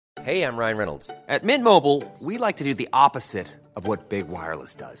Hey, I'm Ryan Reynolds. At Mint Mobile, we like to do the opposite of what Big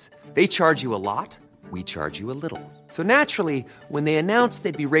Wireless does. They charge you a lot, we charge you a little. So naturally, when they announced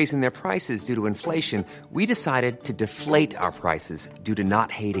they'd be raising their prices due to inflation, we decided to deflate our prices due to not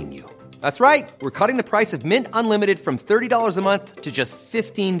hating you. That's right. We're cutting the price of Mint Unlimited from $30 a month to just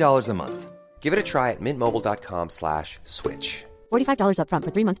 $15 a month. Give it a try at mintmobile.com/switch. $45 up front for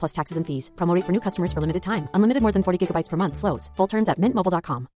 3 months plus taxes and fees. Promo rate for new customers for limited time. Unlimited more than 40 gigabytes per month. Slows full terms at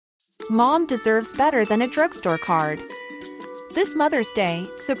mintmobile.com. Mom deserves better than a drugstore card. This Mother's Day,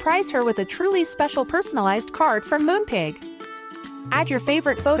 surprise her with a truly special personalized card from Moonpig. Add your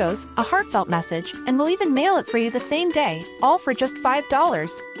favorite photos, a heartfelt message, and we'll even mail it for you the same day, all for just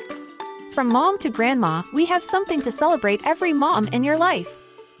 $5. From mom to grandma, we have something to celebrate every mom in your life.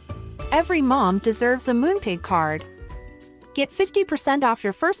 Every mom deserves a Moonpig card. Get 50% off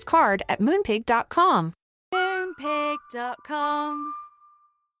your first card at moonpig.com. Moonpig.com.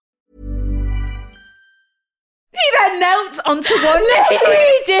 He then knelt onto one knee.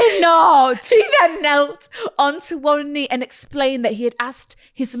 He did not. He then knelt onto one knee and explained that he had asked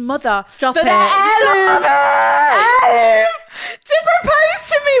his mother Stop for it. the heirloom to propose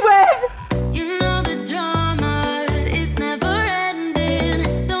to me with. You know the drama is never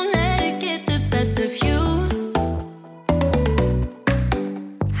ending. Don't let it get the best of you.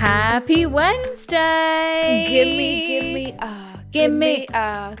 Happy Wednesday. Give me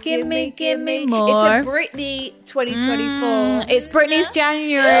more. It's a Britney 2024. It's Britney's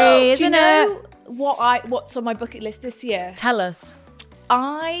January, Do you isn't know it? what's on my bucket list this year? Tell us.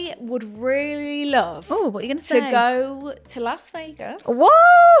 I would really love Oh, what are you going to say? to go to Las Vegas. Woohoo!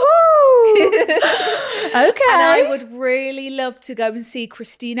 Okay. And I would really love to go and see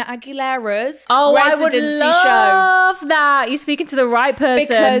Christina Aguilera's residency love that. You're speaking to the right person.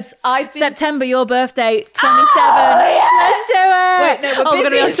 Because I've been... September, your birthday, 27. yes! Let's do it. Wait, no, we're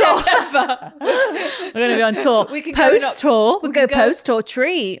busy in September. We're going to be on tour. We can go post-tour. We can go post-tour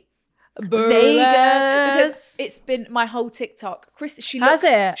treat. Vegas. Because it's been my whole TikTok. She looks, Has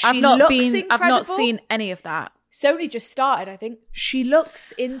it? She I've not incredible. seen any of that. It's only just started, I think. She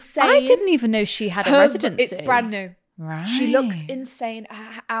looks insane. I didn't even know she had a residency. It's brand new. Right. She looks insane.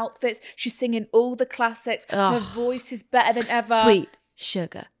 Her outfits. She's singing all the classics. Her voice is better than ever. Sweet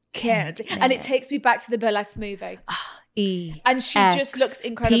sugar candy. And it takes me back to the Burlesque movie. E. And she just looks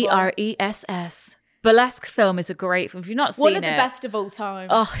incredible. Press. Burlesque film is a great film. If you've not seen it, one of the best of all time.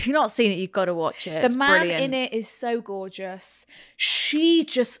 Oh, if you've not seen it, you've got to watch it. The man brilliant. in it is so gorgeous. She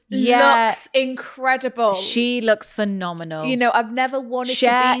just looks incredible. She looks phenomenal. You know, I've never wanted to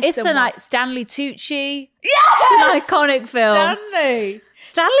be it's someone. Stanley Tucci. Yes! It's an iconic film.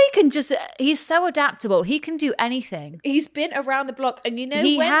 Stanley can he's so adaptable. He can do anything. He's been around the block. And you know,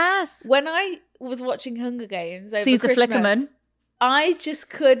 when I was watching Hunger Games over Caesar Christmas, Flickerman. I just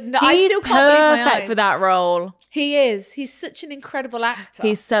could not. He's I still can't believe my perfect eyes. for that role. He is. He's such an incredible actor.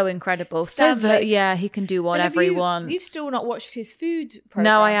 He's so incredible. Stanley. He can do whatever he wants. You've still not watched his food program.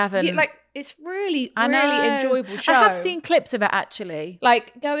 No, I haven't. It's really I know. enjoyable show. I have seen clips of it actually.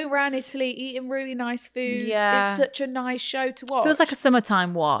 Like going around Italy, eating really nice food. Yeah. It's such a nice show to watch. Feels like a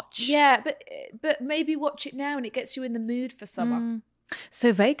summertime watch. Yeah, but maybe watch it now and it gets you in the mood for summer.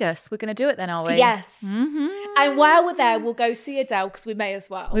 So Vegas, we're going to do it then, are we? Yes. Mm-hmm. And while we're there, we'll go see Adele because we may as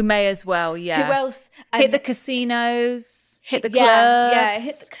well. We may as well, yeah. Who else? Hit the casinos, hit the clubs. Yeah,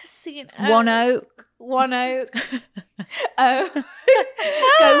 hit the casino. One Oak. Go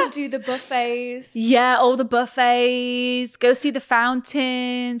and do the buffets. Yeah, all the buffets. Go see the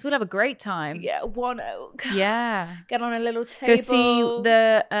fountains. We'll have a great time. Yeah, One Oak. Yeah. Get on a little table. Go see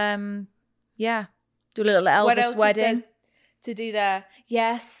the, do a little Elvis wedding. To do there.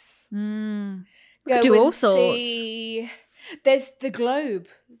 Yes. Go do all sorts. There's the globe.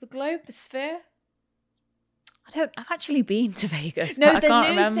 The sphere. I've actually been to Vegas, No, but the I can't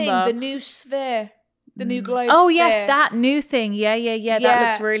new remember. thing, the new sphere. The new globe Oh, sphere. yes, that new thing. Yeah. That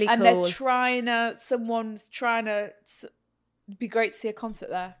looks really cool. And someone's trying to, be great to see a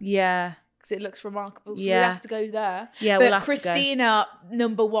concert there. Yeah. Because it looks remarkable. So Yeah. we'll have to go there. Yeah, but we'll have Christina,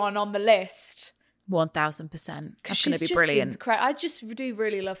 number one on the list. 1000%. That's going to be brilliant. I just do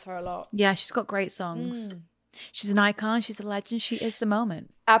really love her a lot. Yeah, she's got great songs. She's an icon. She's a legend. She is the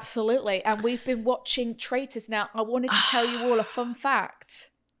moment. Absolutely. And we've been watching Traitors. Now, I wanted to tell you all a fun fact.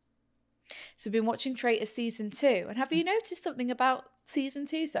 So we've been watching Traitors season 2. And have you noticed something about season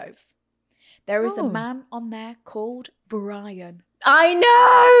 2, Soph? There is a man on there called Brian. I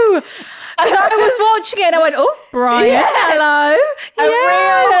know! As I was watching it, I went, oh, Brian. Hello.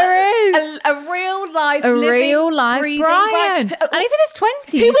 A real life, A living, real life breathing Brian. And he's in his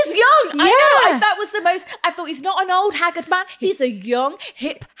 20s. He was young. I know. Yeah. That was the most. I thought he's not an old haggard man. He's a young,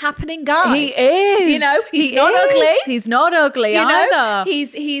 hip, happening guy. He is. You know, he's not is. ugly. He's not ugly You know, either.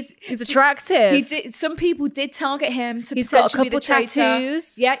 he's attractive. He did. Some people did target him to He's got a potentially be the couple traitor.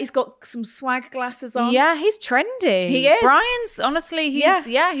 tattoos. Yeah, he's got some swag glasses on. Yeah, he's trendy. He is. Brian's honestly,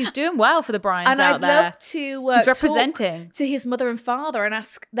 he's doing well for the Brians And out I'd there. love to He's talk representing. to his mother and father and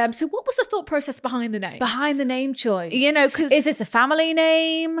ask them. So, what was the thought process behind the name? Behind the name choice. You know, 'cause- is this a family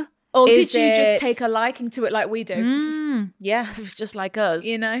name? Or Is did you just it- take a liking to it like we do? Yeah, just like us.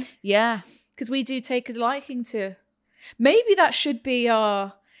 You know, Yeah. because we do take a liking to. Maybe that should be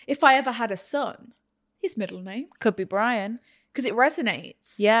our. If I ever had a son, his middle name, Could be Brian. because it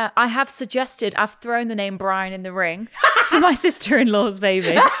resonates. Yeah, I have suggested, I've thrown the name Brian in the ring for my sister-in-law's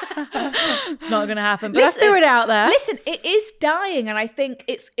baby. It's not going to happen, but I threw it out there. Listen, it is dying, and I think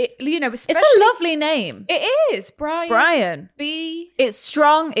especially It's a lovely name. It is Brian. Brian. B. It's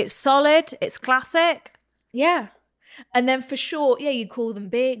strong, it's solid, it's classic. Yeah, and then for short, you call them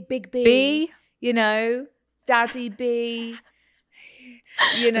Big B. B. You know, Daddy B.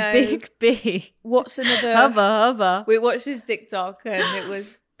 You know, Big B. what's another? Hubba. We watched his TikTok, and it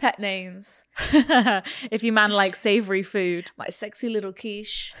was pet names. If your man likes savoury food. My sexy little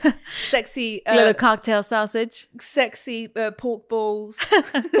quiche, sexy Little cocktail sausage. sexy pork balls,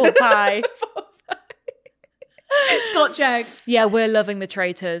 Pork pie. Scotch eggs. Yeah, we're loving The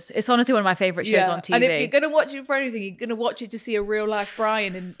Traitors. It's honestly one of my favourite shows on TV. And if you're going to watch it for anything, you're going to watch it to see a real life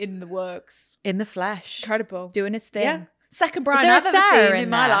Brian in the works. In the flesh. Incredible. Doing his thing. Yeah. Second Is Brian there a I've ever Sarah seen in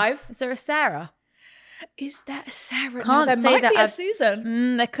my there? life. Is there a Sarah? Is there a Sarah? Can't there say might that be a I've-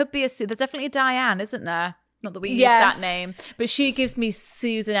 Susan. There could be a There's definitely a Diane, isn't there? Not that we use Yes. that name, but she gives me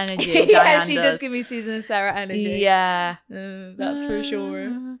Susan energy. Yeah, Diane she does give me Susan and Sarah energy. Yeah, That's for sure.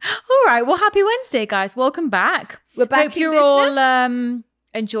 All right. Well, happy Wednesday, guys. Welcome back. We're back Hope in you're business. all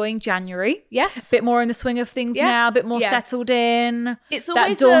enjoying January. Yes. A bit more in the swing of things Yes, now. A bit more yes. settled in. It's that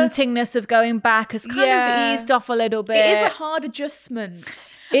always dauntingness of going back has kind Yeah. of eased off a little bit. It is a hard adjustment.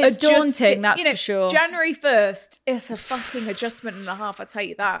 It's daunting, that's for sure. January 1st, it's a fucking adjustment and a half, I'll tell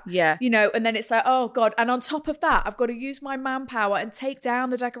you that. Yeah. You know, and then it's like, oh God. And on top of that, I've got to use my manpower and take down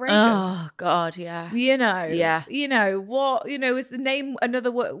the decorations. Oh God, yeah. You know. Yeah. You know, what, is the name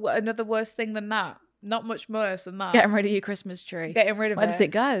another worse thing than that? Not much worse than that. Getting rid of your Christmas tree. Getting rid of Where it. does it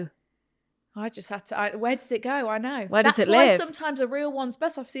go? I just had to. Where does it go? I know. Where does That's it why live? sometimes a real one's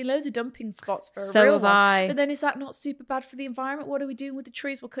best. I've seen loads of dumping spots for a So real have one. I. But then is that not super bad for the environment? What are we doing with the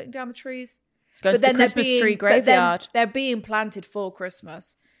trees? We're cutting down the trees. Go to the they're Christmas tree but then graveyard. They're being planted for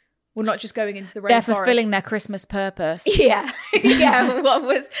Christmas. We're not just going into the rainforest. They're fulfilling their Christmas purpose. Yeah. Yeah. What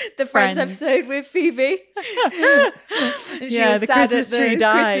was the Friends Friends. episode with Phoebe? And she Yeah, was the sad Christmas at tree the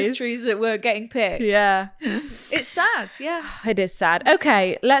dies. Christmas trees that were getting picked. Yeah. It's sad. Yeah. It is sad.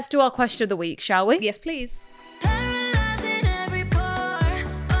 Okay, let's do our question of the week, shall we? Yes, please. Paralyzing every pore.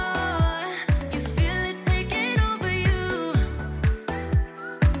 Oh, you feel it taking over you.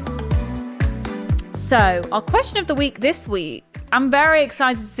 So, our question of the week this week. I'm very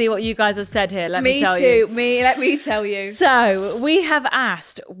excited to see what you guys have said here. Let me tell you. Let me tell you. So, we have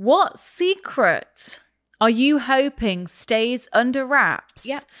asked, what secret are you hoping stays under wraps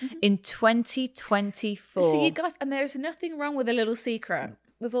Yep. in 2024? So you guys, and there's nothing wrong with a little secret.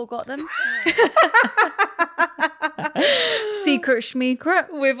 We've all got them. Secret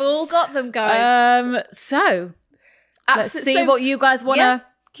schmeecret. We've all got them, guys. So, let's Abso- see so- what you guys want to yeah,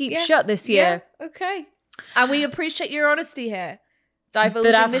 keep yeah, shut this year. Yeah, okay. And we appreciate your honesty here.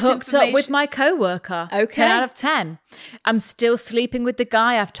 Divulging That I've this hooked up with information. my coworker. Okay. 10 out of 10. I'm still sleeping with the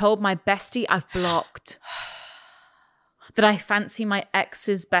guy I've told my bestie I've blocked. That I fancy my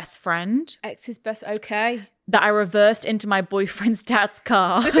ex's best friend. Ex's best. Okay. That I reversed into my boyfriend's dad's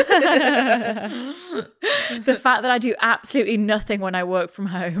car. The fact that I do absolutely nothing when I work from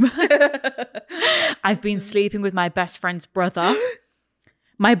home. I've been sleeping with my best friend's brother.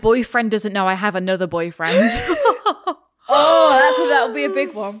 My boyfriend doesn't know I have another boyfriend. Oh, that'll be a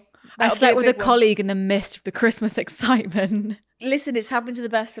big one. I That'll be slept with a big one. colleague in the midst of the Christmas excitement. Listen, it's happened to the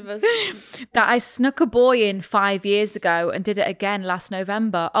best of us. That I snuck a boy in 5 years ago and did it again last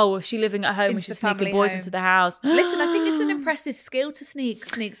November. Oh, was she living at home and Into she's the sneaking family boys home. into the house? Listen, I think it's an impressive skill to sneak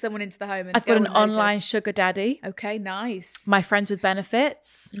someone into the home. And I've got go an unnoticed. online sugar daddy. Okay, nice. My friends with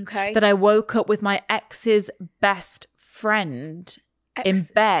benefits. Okay. That I woke up with my ex's best friend in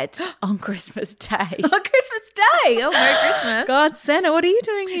bed on Christmas Day. On Christmas Day. Oh, Merry Christmas. God, Senna, what are you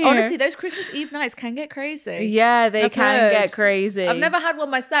doing here? Honestly, those Christmas Eve nights can get crazy. Yeah, they I've can heard. get crazy. I've never had one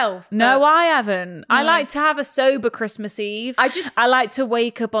myself. No, but I haven't. I like to have a sober Christmas Eve. I like to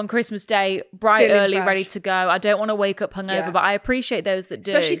wake up on Christmas Day bright Feeling early, fresh. ready to go. I don't want to wake up hungover, Yeah. but I appreciate those that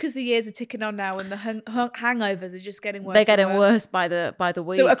do. Especially because the years are ticking on now and the hangovers are just getting worse. they're getting and worse by the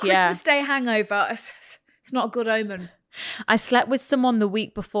week. So a Christmas Day hangover, it's not a good omen. I slept with someone the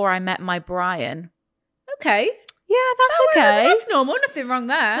week before I met my Brian. Okay. Yeah, that's okay. That's normal. Nothing wrong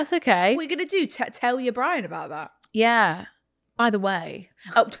there. That's okay. What are you going to do? Tell your Brian about that? Yeah. By the way,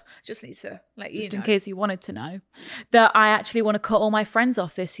 Oh, just need to let you just know. in case you wanted to know, that I actually want to cut all my friends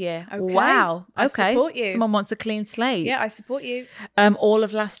off this year. Okay. Wow. I Okay. support you. Someone wants a clean slate. Yeah, I support you. All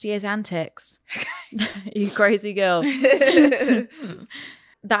of last year's antics. You crazy girl.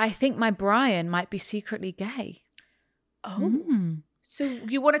 That I think my Brian might be secretly gay. Oh. So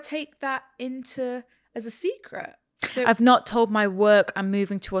you want to take that as a secret? I've not told my work I'm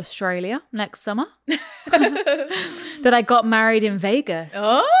moving to Australia next summer. That I got married in Vegas.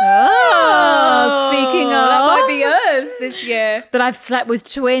 Oh, speaking of. that might be us this year. That I've slept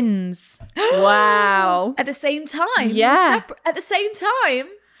with twins. Wow. At the same time? Yeah. At the same time?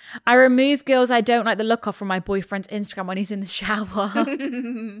 I remove girls I don't like the look of from my boyfriend's Instagram when he's in the shower.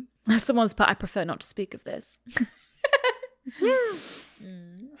 Someone's put, I prefer not to speak of this.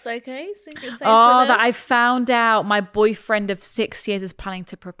 It's okay. Secret safe Oh, with that us. I found out my boyfriend of 6 years is planning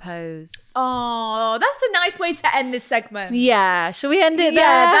to propose. Oh, that's a nice way to end this segment. Yeah, shall we end it there?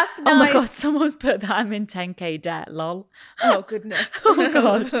 Yeah, that's Oh my nice. God, someone's put that I'm in 10k debt, lol. Oh, goodness. Oh,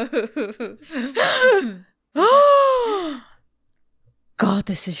 God,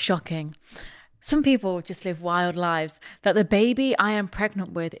 this is shocking. Some people just live wild lives. That the baby I am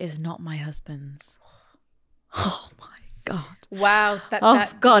pregnant with is not my husband's. Oh my God. Wow. Oh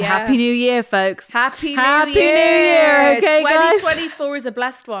God, yeah. Happy New Year, folks. Happy New Happy Year. New Year, okay, guys? 2024 is a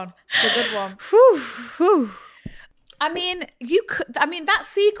blessed one. It's a good one. Whew, whew. I mean, that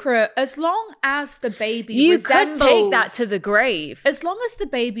secret, as long as the baby You resembles... could take that to the grave. As long as the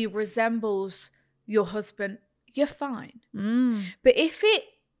baby resembles your husband, you're fine. Mm. But if it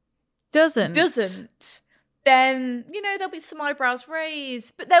Doesn't. then, there'll be some eyebrows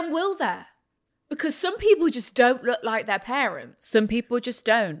raised. But then will there? Because some people just don't look like their parents. Some people just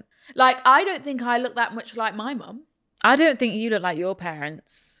don't. Like, I don't think I look that much like my mum. I don't think you look like your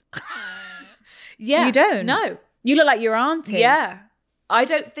parents. Yeah. You don't? No. You look like your auntie. Yeah. I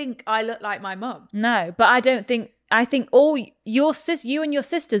don't think I look like my mum. No, but I think all you and your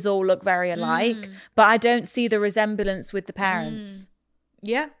sisters all look very alike, but I don't see the resemblance with the parents.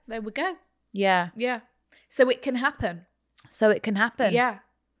 Yeah, there we go. Yeah. Yeah. So it can happen. So it can happen. Yeah.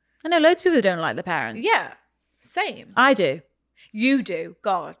 I know loads of people that don't like the parents. Yeah. Same. I do. You do.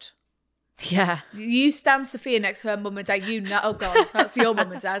 God. Yeah. You stand Sophia next to her mum and dad. You know. Oh, God. That's your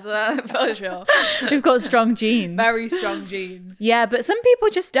mum and dad. For sure. We've got strong genes. Very strong genes. Yeah, but some people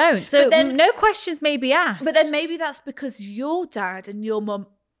just don't. So But then- no questions may be asked. But then maybe that's because your dad and your mum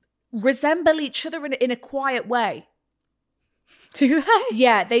resemble each other in a quiet way. do they?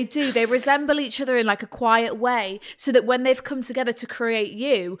 Yeah, they do. They resemble each other in like a quiet way, so that when they've come together to create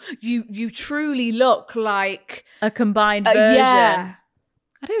you truly look like A combined version. Yeah,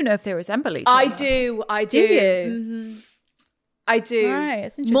 I don't know if they resemble each other. I do. Do you? Mhm. I do. Right,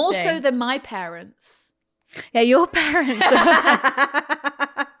 it's More so interesting. than my parents. Yeah, your parents.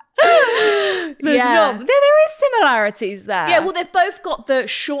 There's Yeah. not. There is similarities there. Yeah, well, they've both got the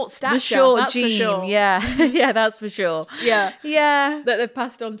short stature. the short that's gene. for sure. Yeah, yeah, that's for sure. Yeah. Yeah. That they've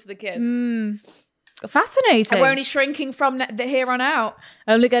passed on to the kids. Fascinating. And we're only shrinking from the here on out.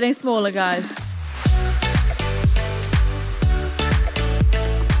 Only getting smaller, guys.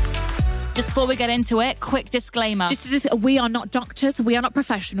 Just before we get into it, quick disclaimer. We are not doctors. We are not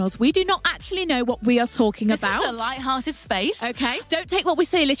professionals. We do not actually know what we are talking this about. is a light-hearted space. Okay. Don't take what we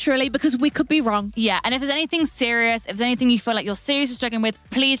say literally because we could be wrong. Yeah, and if there's anything serious, if there's anything you feel like you're seriously struggling with,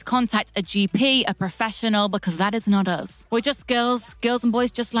 please contact a GP, a professional, because that is not us. We're just girls and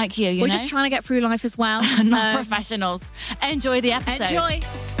boys just like you, We're know? just trying to get through life as well. not professionals. Enjoy the episode. Enjoy.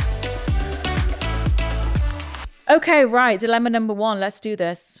 Okay, right. Dilemma number 1. Let's do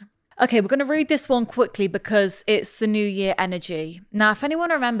this. Okay, we're going to read this one quickly because it's the New Year energy. Now, if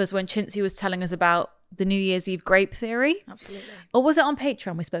anyone remembers when Chintzy was telling us about the New Year's Eve grape theory, Absolutely. or was it on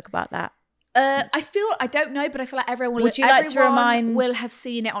Patreon we spoke about that? I don't know, but I feel like everyone Would you like to remind- will have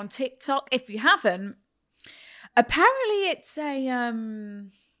seen it on TikTok. If you haven't, apparently it's a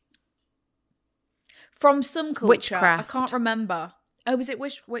from some culture. Witchcraft. I can't remember. Oh, was it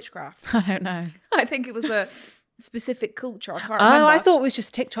witchcraft? I don't know. I think it was a specific culture. I can't remember. Oh, I thought it was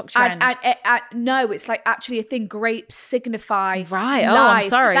just TikTok trend. No, it's like actually a thing. Grapes signify Right. Oh, life. I'm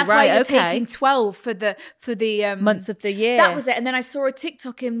sorry. That's Right, why you're okay. taking 12 for the Months of the year. That was it. And then I saw a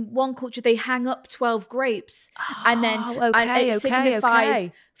TikTok in one culture. They hang up 12 grapes, and then it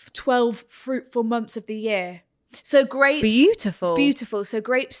signifies 12 fruitful months of the year. So grapes, beautiful. So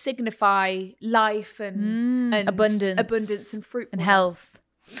grapes signify life and abundance and fruitfulness and health.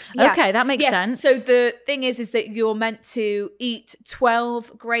 Yeah. Okay, that makes sense. So the thing is that you're meant to eat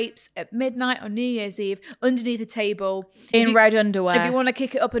 12 grapes at midnight on New Year's Eve underneath a table. In red underwear. If you want to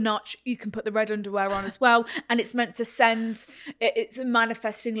kick it up a notch, you can put the red underwear on as well. And it's meant to it's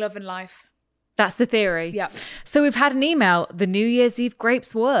manifesting love and life. That's the theory. Yeah. So we've had an email. The New Year's Eve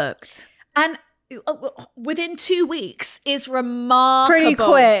grapes worked. And within 2 weeks is remarkable. Pretty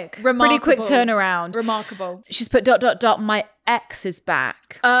quick. Remarkable. Pretty quick turnaround. Remarkable. She's put ... My ex is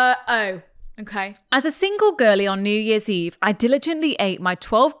back. Okay. As a single girlie on New Year's Eve, I diligently ate my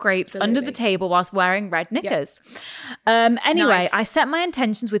 12 grapes under the table whilst wearing red knickers. Anyway, Nice. I set my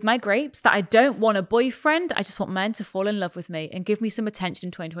intentions with my grapes that I don't want a boyfriend. I just want men to fall in love with me and give me some attention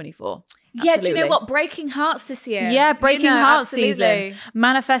in 2024. Yeah, do you know Absolutely. what? Breaking hearts this year. Yeah, breaking hearts absolutely. season.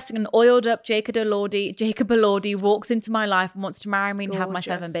 Manifesting an oiled up Jacob Elordi walks into my life and wants to marry me and have my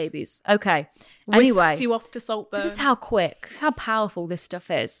 7 Gorgeous. babies. Okay. Whisks Anyway, you off to Saltburn. this is how quick, this is how powerful this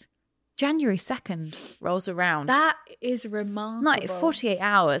stuff is. January 2nd rolls around. That is remarkable. Like 48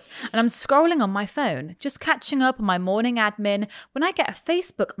 hours. And I'm scrolling on my phone, just catching up on my morning admin when I get a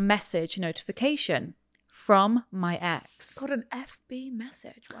Facebook message notification from my ex. Got an FB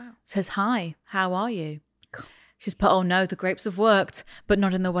message. Wow. Says, hi, how are you? She's put, oh no, the grapes have worked, but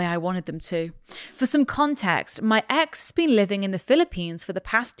not in the way I wanted them to. For some context, my ex has been living in the Philippines for the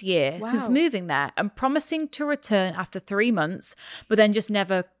past year since moving there and promising to return after 3 months, but then just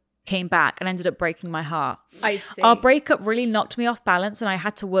never came back and ended up breaking my heart. I see. Our breakup really knocked me off balance and I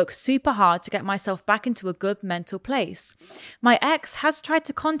had to work super hard to get myself back into a good mental place. My ex has tried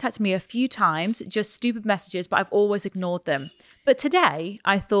to contact me a few times, just stupid messages, but I've always ignored them. But today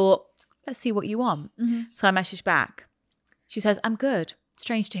I thought, let's see what you want. So I messaged back. She says, I'm good.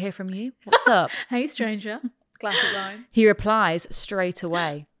 Strange to hear from you. What's up? Hey, stranger. Classic line. He replies straight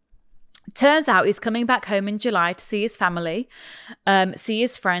away. Turns out he's coming back home in July to see his family, see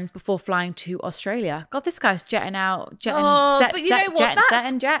his friends before flying to Australia. God, this guy's jetting But you know what?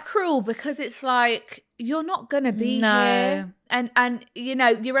 That's cruel because it's like, you're not going to be here. And you know,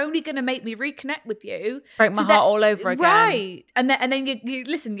 you're only going to make me reconnect with you. Break my heart all over again. Right. And then you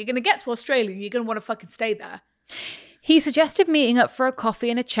listen, you're going to get to Australia and you're going to want to fucking stay there. He suggested meeting up for a coffee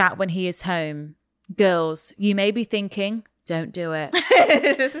and a chat when he is home. Girls, you may be thinking, don't do it.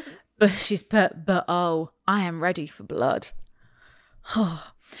 But she's put, but oh, I am ready for blood.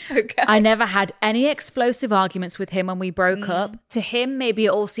 Okay. I never had any explosive arguments with him when we broke up. To him, maybe it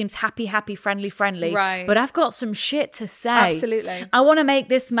all seems happy, friendly. Right. But I've got some shit to say. Absolutely. I want to make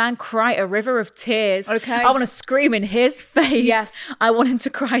this man cry a river of tears. Okay. I want to scream in his face. Yes. I want him to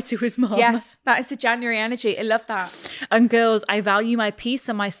cry to his mom. Yes, that is the January energy. I love that. And girls, I value my peace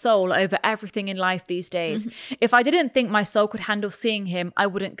and my soul over everything in life these days. If I didn't think my soul could handle seeing him, I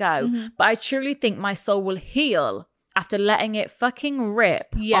wouldn't go. But I truly think my soul will heal after letting it fucking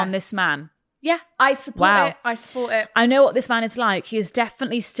rip on this man. Yeah, I support it. I support it. I know what this man is like. He is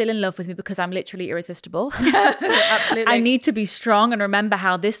definitely still in love with me because I'm literally irresistible. Absolutely. I need to be strong and remember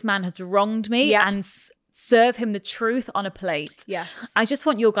how this man has wronged me and serve him the truth on a plate. Yes. I just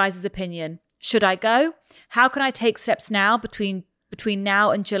want your guys' opinion. Should I go? How can I take steps now between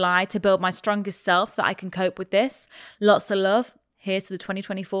now and July to build my strongest self so that I can cope with this? Lots of love. Here's to the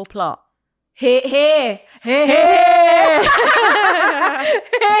 2024 plot. Here. It's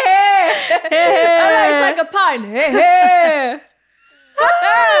like a pun. Here.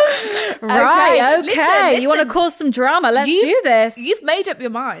 Right, okay. Listen. You want to cause some drama? Let's do this. You've made up your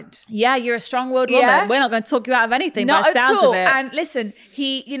mind. Yeah, you're a strong-willed woman. Yeah. We're not going to talk you out of anything Not by the at sounds all. of it. And listen,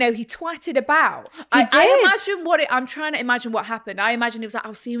 he twatted about. He I did. imagine I'm trying to imagine what happened. I imagine he was like,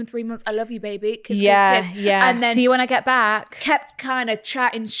 I'll see you in 3 months. I love you, baby. Kiss, kiss. Yeah. And then see you when I get back. kept kind of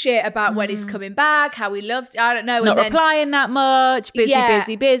chatting shit about when he's coming back, how he loves, I don't know. Not and then, replying that much.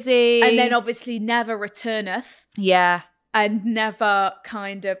 Busy. And then obviously never returneth. Yeah. And never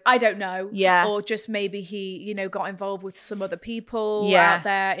kind of, I don't know. Yeah. Or just maybe he, got involved with some other people Yeah. out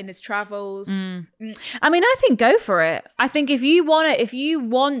there in his travels. I mean, I think go for it. I think if you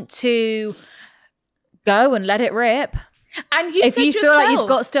want to go and let it rip. And you if said you yourself, feel like you've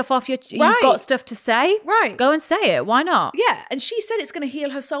got stuff off you've got stuff to say, Right. go and say it. Why not? Yeah, and she said it's going to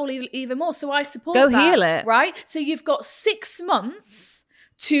heal her soul even more. So I support Go that, heal it. right? So you've got 6 months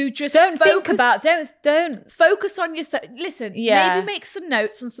to just Don't don't focus on yourself. Listen, Yeah. maybe make some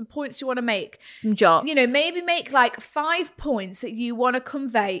notes on some points you want to make. some jobs. You know, maybe make like 5 points that you want to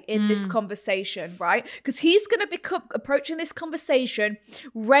convey in this conversation, right? Because he's going to be approaching this conversation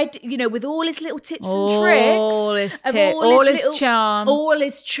ready, you know, with all his little tips and tricks. All his of tips, all his charm. All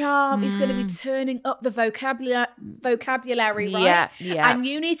his charm. He's going to be turning up the vocabulary, right? Yeah, yeah. And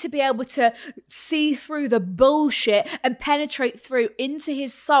you need to be able to see through the bullshit and penetrate through into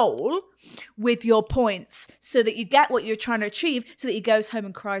his soul with your points so that you get what you're trying to achieve, so that he goes home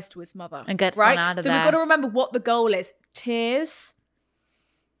and cries to his mother. And gets right? on out of so there. we've got to remember what the goal is. Tears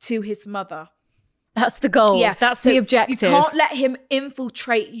to his mother. That's the goal. Yeah. That's So the objective. You can't let him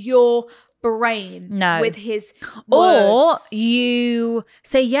infiltrate your brain with his Or words. you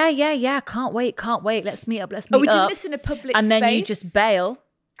say, yeah, can't wait. Let's meet up. Or would you listen to public and then you space? just bail.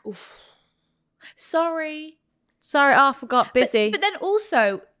 Sorry. Sorry, I forgot, busy. But then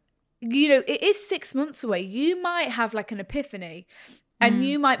also, you know, it is 6 months away. You might have like an epiphany and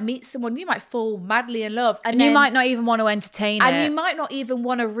you might meet someone, you might fall madly in love. and you then- might not even want to entertain it. And you might not even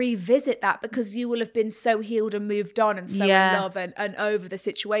want to revisit that because you will have been so healed and moved on and so in love and over the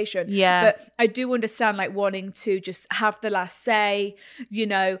situation. Yeah. But I do understand like wanting to just have the last say, you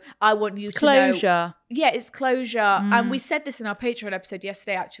know, I want you It's to know. closure. Yeah, it's closure. And we said this in our Patreon episode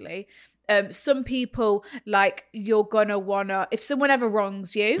yesterday, actually. Some people, like, you're gonna wanna, if someone ever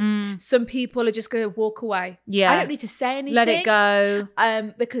wrongs you, some people are just gonna walk away. Yeah. I don't need to say anything. Let it go.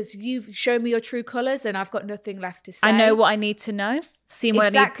 Because you've shown me your true colours and I've got nothing left to say. I know what I need to know. Seen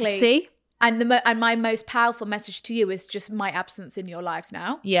what I need to see. And my most powerful message to you is just my absence in your life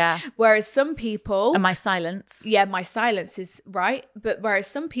now. Yeah. Whereas some people, And my silence. yeah, my silence is right. But whereas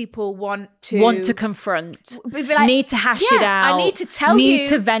some people want to confront. be like, need to hash it yeah, out. I need to tell need you.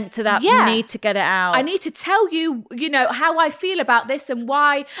 to vent to that. Yeah. Need to get it out. I need to tell you, you know, how I feel about this and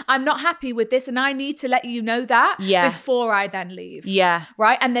why I'm not happy with this. And I need to let you know that before I then leave. Yeah.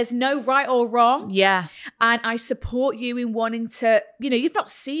 Right. And there's no right or wrong. Yeah. And I support you in wanting to, you know, you've not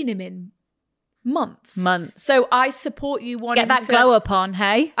seen him in months. So I support you wanting Get that to glow up on,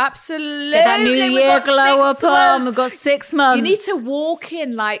 hey? Absolutely. Get that new We've year got glow up 6 on. months. We've got 6 months. You need to walk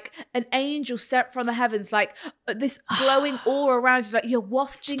in like an angel sent from the heavens, like this glowing aura around you, like you're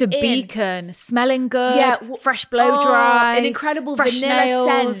wafting just a in. beacon, smelling good, Yeah, fresh blow dry, an incredible fresh vanilla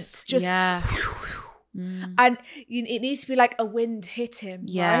nails. scent. Just yeah. and it needs to be like a wind hit him,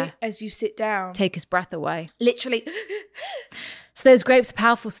 right? As you sit down. Take his breath away. Literally. So those grapes are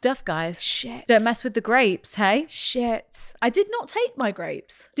powerful stuff, guys. Shit. Don't mess with the grapes, hey? Shit. I did not take my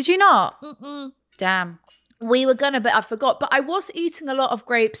grapes. Did you not? Mm-mm. Damn. We were gonna, but I forgot. But I was eating a lot of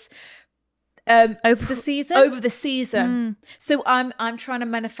grapes over the season. So I'm trying to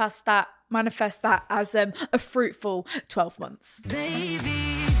manifest that as a fruitful 12 months.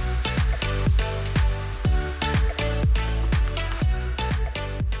 Baby,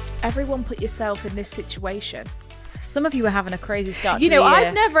 Everyone put yourself in this situation. Some of you are having a crazy start You to know, the year.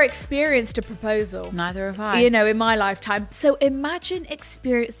 I've never experienced a proposal. Neither have I. You know, in my lifetime. So imagine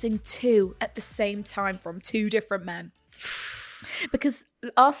experiencing 2 at the same time from 2 different men. Because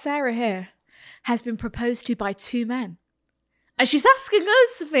our Sarah here has been proposed to by 2 men. And she's asking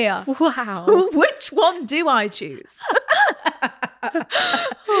us, Sophia, Wow. which one do I choose?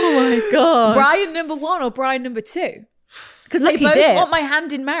 Oh my God. Brian number 1 or Brian number 2? Because they Lucky both dip. want my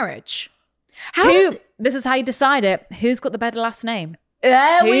hand in marriage. How does This is how you decide it. Who's got the better last name?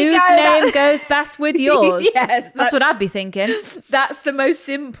 There we Whose go. name goes best with yours? Yes, That's what I'd be thinking. That's the most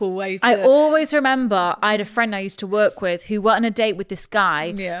simple way to... I always remember I had a friend I used to work with who went on a date with this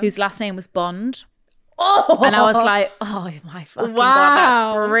guy whose last name was Bond. Oh! And I was like, oh my fucking God,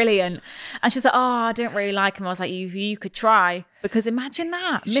 that's brilliant. And she was like, oh, I don't really like him. I was like, you could try. Because imagine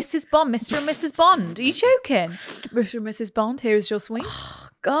that. Mrs. Bond, Mr. and Mrs. Bond. Are you joking? Mr. and Mrs. Bond, here is your sweet.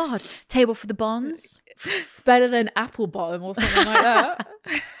 God. Table for the Bonds. It's better than apple bottom or something like that.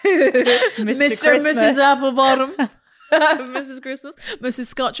 Mr. and Christmas. Mrs. Apple Bottom. Mrs. Christmas. Mrs.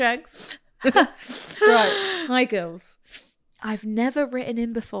 Scotch Eggs. Right. Hi, girls. I've never written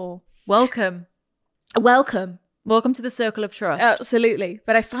in before. Welcome. Welcome. Welcome to the circle of trust. Absolutely.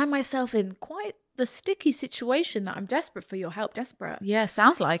 But I find myself in quite the sticky situation that I'm desperate for your help. Desperate. Yeah,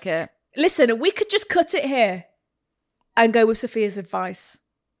 sounds like it. Listen, we could just cut it here and go with Sophia's advice.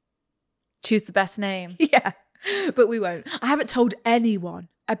 Choose the best name. Yeah. But we won't. I haven't told anyone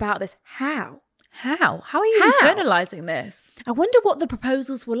about this. How? How? How are you How? internalizing this? I wonder what the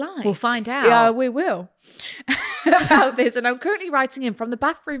proposals were like. We'll find out. Yeah, we will. About this. And I'm currently writing in from the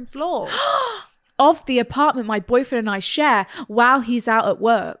bathroom floor of the apartment my boyfriend and I share while he's out at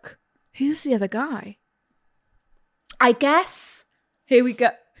work. Who's the other guy? I guess Here we go.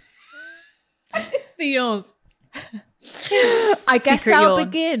 It's the yours. I guess Secret I'll yawn.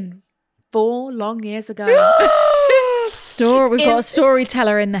 begin 4 long years ago. We've got a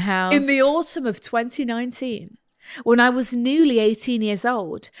storyteller in the house. In the autumn of 2019, when I was newly 18 years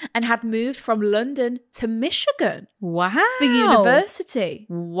old and had moved from London to Michigan Wow. for university.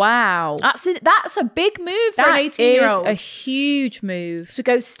 Wow. That's a big move for an That 18-year-old. is a huge move. to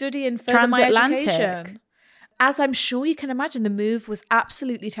go study and further my Transatlantic. education. As I'm sure you can imagine, the move was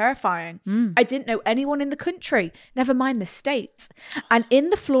absolutely terrifying. I didn't know anyone in the country, never mind the state. And in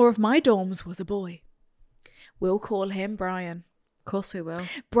the floor of my dorms was a boy. We'll call him Brian. Of course we will.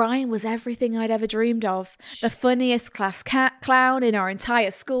 Brian was everything I'd ever dreamed of. The funniest class clown in our entire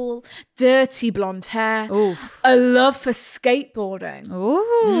school, dirty blonde hair, Oof. a love for skateboarding.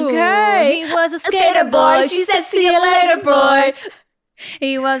 Ooh. Okay. He was a skater boy. She said, "See you later, boy."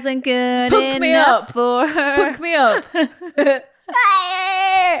 He wasn't good Hook enough me up. for her. Hook me up.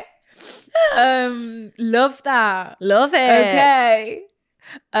 Love that. Love it. Okay.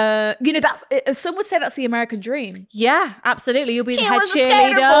 That's some would say that's the American dream. Yeah, absolutely. You'll be the He head was a skater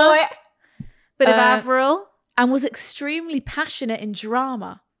cheerleader. boy Bit of Uh, Avril. and was extremely passionate in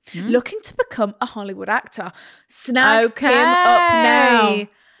drama, looking to become a Hollywood actor. Snag him up now.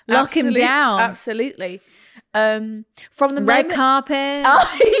 Lock him down. Absolutely. From the Red moment- carpet.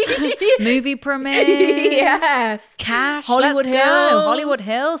 Oh, Movie premiere. yes. Cash. Hollywood let's go. Hills. Hollywood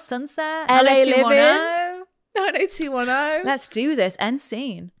Hills. Sunset. LA 90210. 90210. Let's do this. End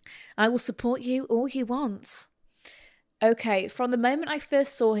scene. I will support you all you want. Okay, from the moment I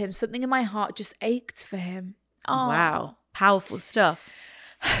first saw him, something in my heart just ached for him. Oh, Wow. Powerful stuff.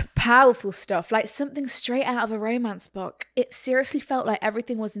 powerful stuff, like something straight out of a romance book. It seriously felt like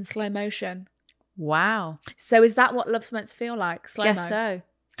everything was in slow motion. Wow. So is that what love's meant to feel like? Slow-mo? Guess so.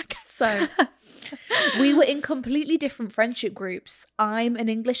 I guess so. We were in completely different friendship groups. I'm an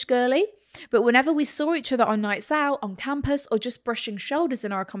English girly, but whenever we saw each other on nights out, on campus, or just brushing shoulders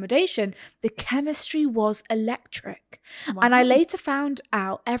in our accommodation, the chemistry was electric. And I later found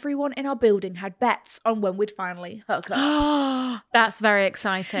out everyone in our building had bets on when we'd finally hook up. That's very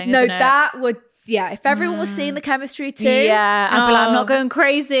exciting. No, isn't it? that would, yeah, if everyone was seeing the chemistry too. Yeah, I'd be like, I'm not oh. going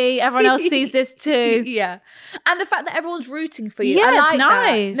crazy. Everyone else sees this too. Yeah. And the fact that everyone's rooting for you. Yeah, I it's like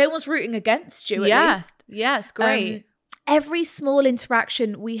nice. that. No one's rooting against you, at Yeah, least. yeah, it's great. Every small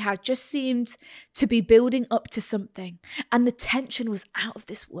interaction we had just seemed to be building up to something, and the tension was out of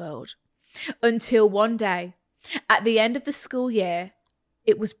this world. Until one day, at the end of the school year,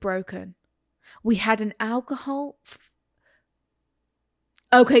 it was broken. We had an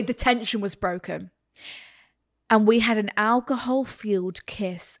Okay, the tension was broken. And we had an alcohol-fueled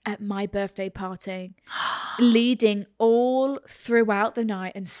kiss at my birthday party, leading all throughout the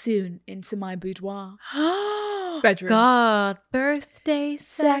night and soon into my boudoir. Bedroom. God, birthday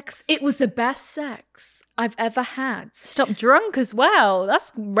sex. It was the best sex I've ever had. Stop drunk as well.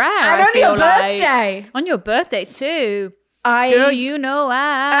 That's rare. And I on your feel like. birthday. On your birthday too. I Girl, you know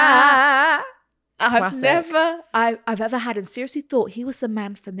I've Classic. I've ever had and seriously thought he was the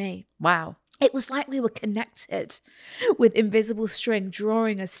man for me. Wow. It was like we were connected with invisible string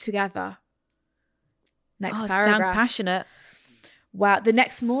drawing us together. Next Oh, it paragraph. sounds passionate. Wow. The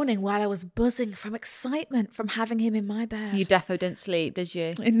next morning, while I was buzzing from excitement from having him in my bed. You defo didn't sleep, did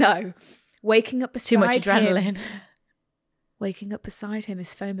you? No. Waking up beside Too much him. adrenaline. Waking up beside him,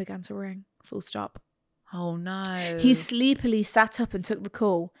 his phone began to ring. Full stop. Oh no. He sleepily sat up and took the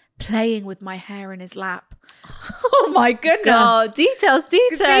call, playing with my hair in his lap. Oh my goodness. God, details.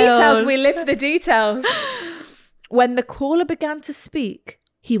 Details. We live for the details. When the caller began to speak,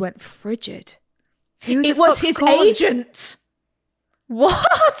 he went frigid. Who the It was fuck's his calling? agent.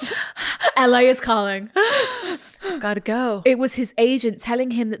 What? LA is calling. Gotta go. It was his agent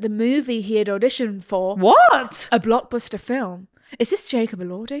telling him that the movie he had auditioned for, What? a blockbuster film. Is this Jacob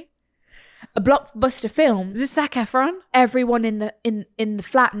Elordi? A blockbuster film. Is this Zac Efron? Everyone in the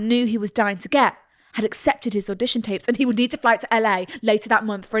flat knew he was dying to get, had accepted his audition tapes, and he would need to fly to LA later that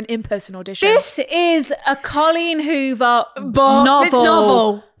month for an in-person audition. This is a Colleen Hoover But this novel.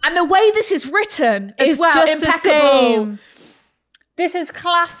 novel. And the way this is written as It's well, just impeccable. the same. This is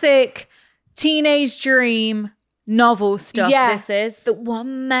classic teenage dream novel stuff. Yeah. This is The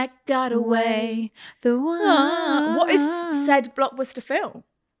one that got away. The one. What is said blockbuster film?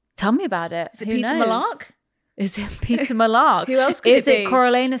 Tell me about it. Is it Who Peter knows? Malark? Is it Peter Malark? Who else could is it be?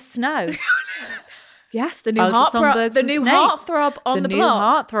 Coriolanus Snow? Yes, the new Alder heartthrob. Songbirds The and new Snakes. heartthrob on the new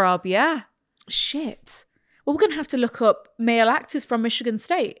block. heartthrob. Yeah, Shit. Well, we're going to have to look up male actors from Michigan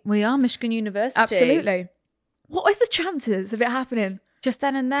State. we are Michigan University. Absolutely. What are the chances of it happening Just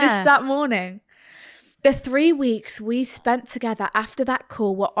then and there. just that morning? The 3 weeks we spent together after that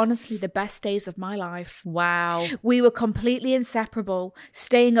call were honestly the best days of my life. Wow. We were completely inseparable,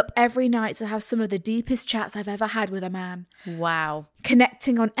 staying up every night to have some of the deepest chats I've ever had with a man. Wow.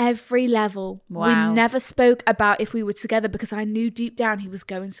 Connecting on every level. Wow. We never spoke about if we were together because I knew deep down he was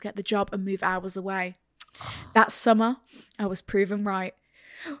going to get the job and move hours away. That summer, I was proven right.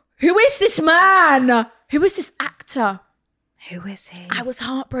 Who is this man? Who is this actor? Who is he? I was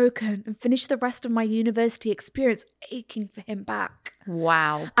heartbroken and finished the rest of my university experience aching for him back.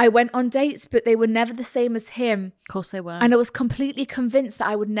 Wow. I went on dates, but they were never the same as him. Of course they were. And I was completely convinced that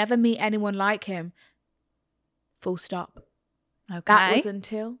I would never meet anyone like him. Full stop. Okay. That was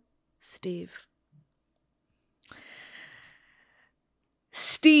until Steve.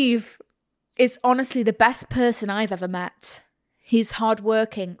 Steve is honestly the best person I've ever met. He's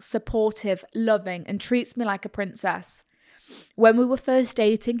hardworking, supportive, loving, and treats me like a princess. When we were first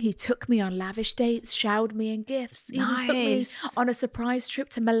dating, he took me on lavish dates, showered me in gifts, even took me Nice. on a surprise trip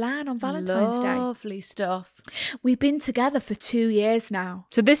to Milan on Valentine's Day. Lovely stuff. We've been together for 2 years now.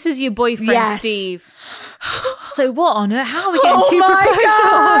 So this is your boyfriend, Yes. Steve. So what on earth? How are we getting Oh two my proposals?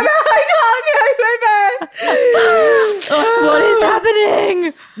 God, I can't go with it. What is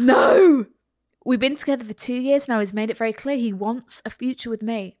happening? No. We've been together for 2 years now. He's made it very clear he wants a future with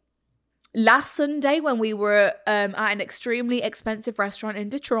me. Last Sunday, when we were at an extremely expensive restaurant in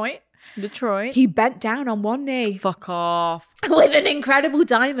Detroit, he bent down on one knee Fuck off. with an incredible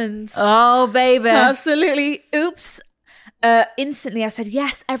diamond. Oh, baby. Absolutely. Oops. Instantly, I said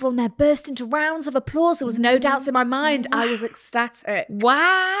yes. Everyone there burst into rounds of applause. There was no doubts in my mind. I was ecstatic.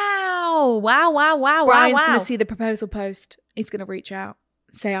 Wow. Wow. Brian's going to see the proposal post. He's going to reach out,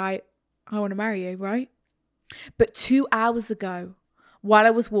 say, I want to marry you, right? But 2 hours ago, while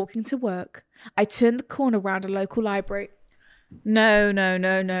I was walking to work, I turned the corner around a local library. No. I'm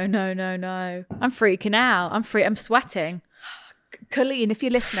freaking out. I'm sweating. Colleen, if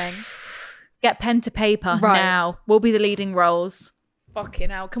you're listening, Get pen to paper Right. now. We'll be the leading roles. fucking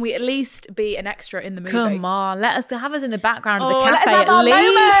hell, can we at least be an extra in the movie? Come on. Have us in the background of Oh, the let us cafe have at our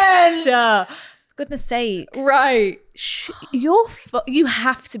least. moment. For goodness sake. Right. You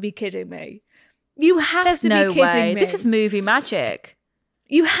have to be kidding me. You have There's to no be kidding way. me. This is movie magic.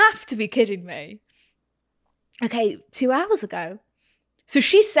 You have to be kidding me. Okay, 2 hours ago. So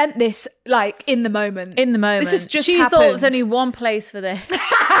she sent this like in the moment. In the moment. This has just she happened. thought there was only one place for this.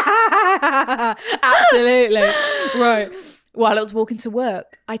 Absolutely. Right. While I was walking to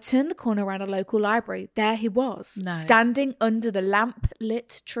work, I turned the corner around a local library. There he was, No. standing under the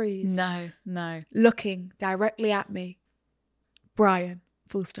lamp-lit trees. No. Looking directly at me. Brian.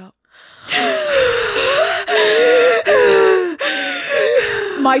 Full stop.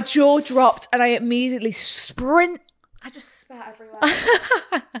 My jaw dropped and I immediately I just spat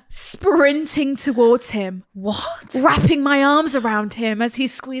everywhere. Sprinting towards him. What? Wrapping my arms around him as he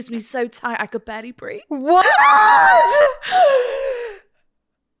squeezed me so tight I could barely breathe. What?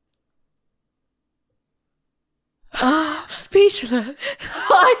 Speechless.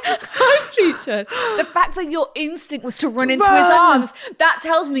 I'm speechless. The fact that your instinct was to run into his Run. arms, that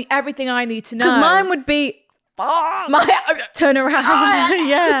tells me everything I need to know. Because mine would be, fuck, turn around.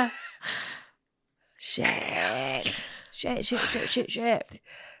 Yeah. Shit.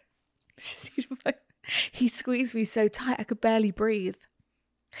 He squeezed me so tight I could barely breathe.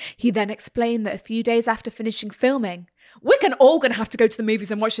 He then explained that a few days after finishing filming, we're all going to have to go to the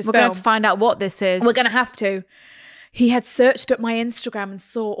movies and watch this We're film. going to find out what this is. We're going to have to. He had searched up my Instagram and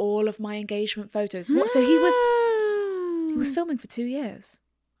saw all of my engagement photos. So he was filming for 2 years.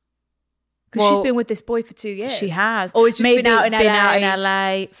 Because she's Well, been with this boy for 2 years. She has. Or he's just Maybe been out in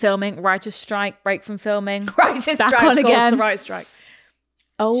LA, filming, writer's strike, break from filming. Writer's Back strike, on of course, again. the writer's strike.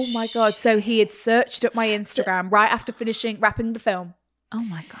 Oh my God. So he had searched up my Instagram right after wrapping the film Oh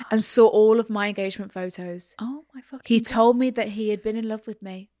my God. and saw all of my engagement photos. Oh my fucking He God. told me that he had been in love with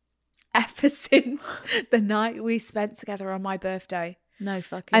me ever since the night we spent together on my birthday. No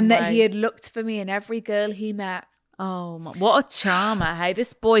fucking And that way. he had looked for me in every girl he met. Oh my, what a charmer. Hey,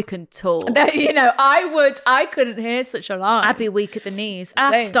 this boy can talk. That, I couldn't hear such a lie. I'd be weak at the knees. I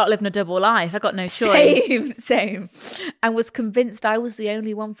have to Same. start living a double life. I got no choice. Same. And was convinced I was the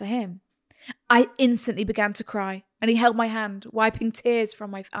only one for him. I instantly began to cry and he held my hand, wiping tears from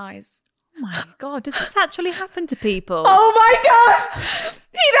my eyes. Oh my God, does this actually happen to people? Oh my God!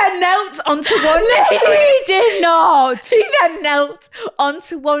 He then knelt onto one knee. he did not. He then knelt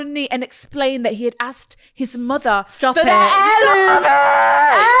onto one knee and explained that he had asked his mother Stop for it. the heirloom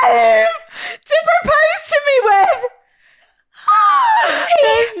to propose to me with.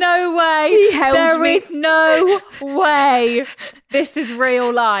 There's no way. He held There me. is no way. This is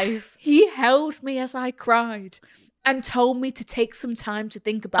real life. He held me as I cried and told me to take some time to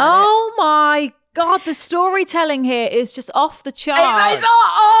think about it. Oh my God, the storytelling here is just off the charts. It's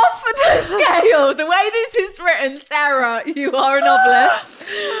off the scale. The way this is written, Sarah, you are a novelist.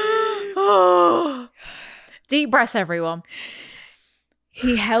 Deep breaths, everyone.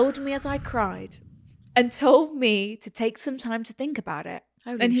 He held me as I cried and told me to take some time to think about it.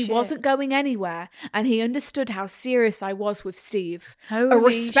 Holy and he shit. wasn't going anywhere. And he understood how serious I was with Steve. a Holy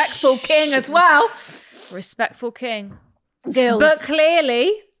respectful king shit. as well. Respectful king. Girls. But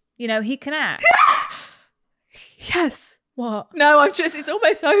clearly, you know, he can act. Yes. What? No, it's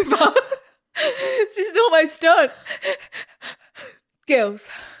almost over. It's just almost done. Girls,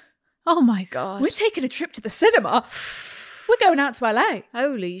 Oh my God. we're taking a trip to the cinema. We're going out to LA.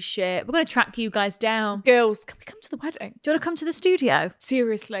 Holy shit. We're going to track you guys down. Girls, can we come to the wedding? Do you want to come to the studio?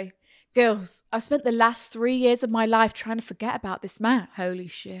 Seriously. Girls, I've spent the last 3 years of my life trying to forget about this man Holy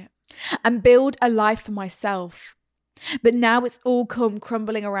shit. and build a life for myself. But now it's all come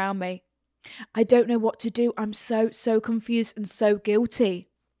crumbling around me. I don't know what to do. I'm so confused and so guilty.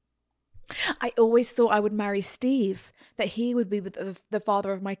 I always thought I would marry Steve, that he would be with the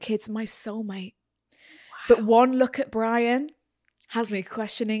father of my kids, my soulmate. But one look at Brian has me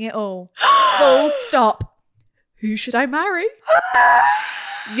questioning it all. Full stop. Who should I marry?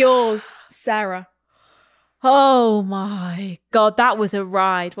 Yours, Sarah. Oh my God. That was a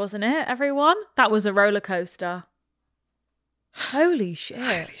ride, wasn't it, everyone? That was a roller coaster. Holy shit.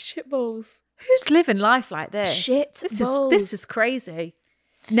 Holy shitballs. Who's living life like this? Shitballs. This is crazy.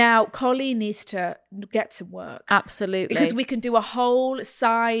 Now, Colleen needs to get to work. Absolutely. Because we can do a whole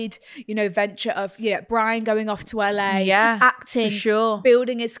side, venture of, Brian going off to LA, Yeah, acting, for sure.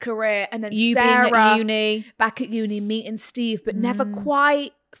 building his career, and then You Sarah being at uni. back at uni, meeting Steve, but never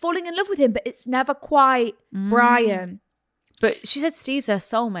quite falling in love with him, but it's never quite Brian. But she said Steve's her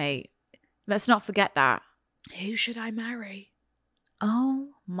soulmate. Let's not forget that. Who should I marry? Oh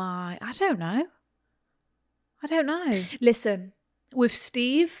my, I don't know. Listen, with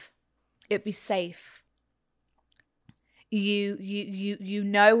Steve, it'd be safe. You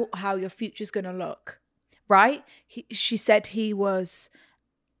know how your future's gonna look, right? She said he was.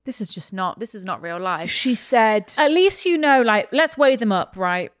 This is not real life. She said, At least you know, like, let's weigh them up,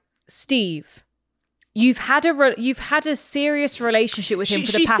 right? Steve, you've had a serious relationship with him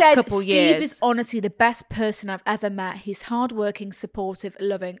for the past couple years. Steve is honestly the best person I've ever met. He's hardworking, supportive,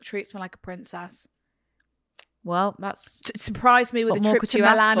 loving, treats me like a princess. Well, that's Surprised me with What a more trip could to you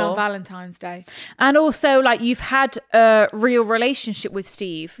ask Milan on for? Valentine's Day. And also, like, you've had a real relationship with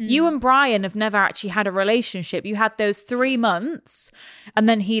Steve. You and Brian have never actually had a relationship. You had those 3 months and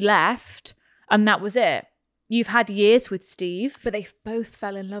then he left and that was it. You've had years with Steve, But they both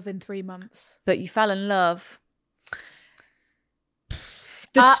fell in love in 3 months. but you fell in love.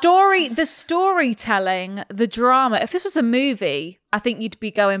 The storytelling, the drama. If this was a movie, I think you'd be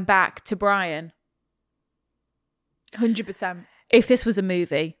going back to Brian. 100%. If this was a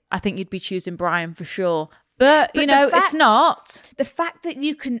movie, I think you'd be choosing Brian for sure. But But it's not. The fact that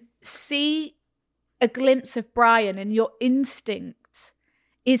you can see a glimpse of Brian and your instinct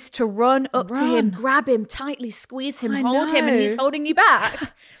is to run up to him, grab him tightly, squeeze him, I hold him, and he's know. holding you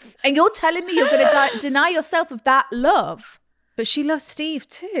back. And you're telling me you're going to deny yourself of that love. But she loves Steve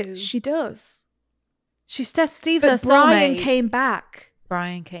too. She does. She says Steve's her But Brian soulmate. came back.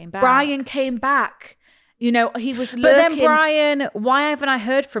 Brian came back. Brian came back. He was lurking. But then, Brian, why haven't I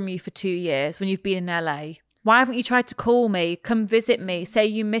heard from you for 2 years when you've been in LA? Why haven't you tried to call me, come visit me, say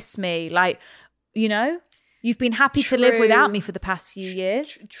you miss me? Like, you've been happy to live True. without me for the past few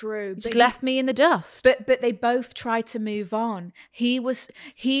years. True. You just But left me in the dust. But they both tried to move on. He was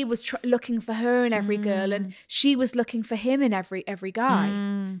looking for her in every girl, and she was looking for him in every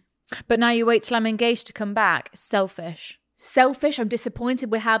guy. But now you wait till I'm engaged to come back. Selfish. Selfish. I'm disappointed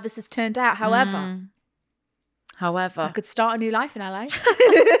with how this has turned out. However, I could start a new life in LA.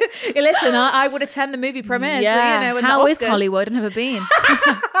 Listen, I would attend the movie premieres. Yeah. and How the is Oscars. Hollywood? I've never been.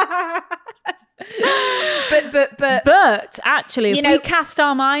 But But actually, if You know- we cast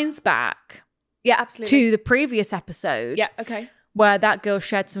our minds back yeah, absolutely. to the previous episode, Yeah. Okay. where that girl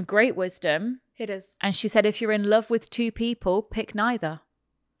shared some great wisdom, It is. and she said, if you're in love with 2 people, pick neither.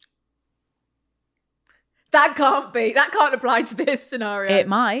 That can't apply to this scenario. It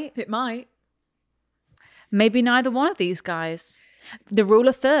might. It might. Maybe neither one of these guys. The rule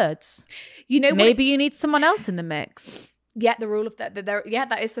of thirds. You know what? Maybe you need someone else in the mix. Yeah, the rule of that. Yeah,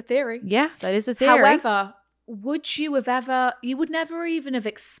 that is the theory. Yeah, that is a theory. However, you would never even have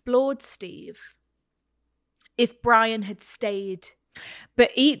explored Steve if Brian had stayed.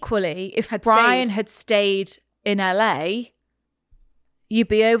 But equally, if Had Brian stayed. had stayed in LA, you'd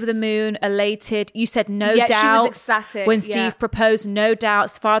be over the moon, elated. You said no Yeah, she was doubts ecstatic, when yeah. Steve proposed. No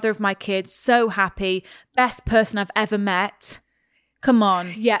doubts. Father of my kids. So happy. Best person I've ever met. Come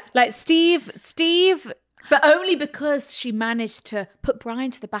on. Yeah. Like Steve. But only because she managed to put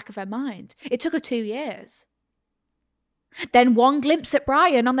Brian to the back of her mind. It took her 2 years. Then one glimpse at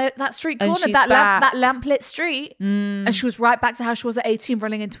Brian on that street And corner, she's that back. lamplit street, and she was right back to how she was at 18,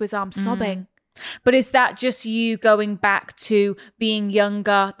 running into his arms, sobbing. But is that just you going back to being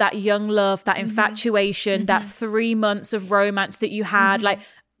younger, that young love, that infatuation, that 3 months of romance that you had? Like,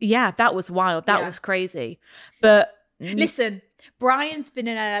 yeah, that was wild. That Yeah. was crazy. But Listen, Brian's been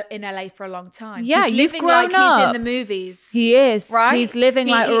in LA for a long time. Yeah, he's you've living like grown he's up. in the movies. he is. Right? He's living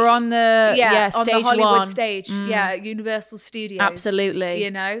like we're on the on stage the Hollywood one. stage. Yeah, Universal Studios. Absolutely. You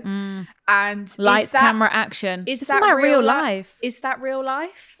know? And Lights, is that, camera, action. Is This that is my real li- life. Is that real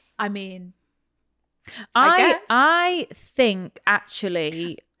life? I mean, I guess. I think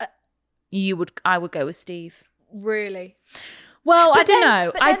actually I would go with Steve. really. Well, I But don't then-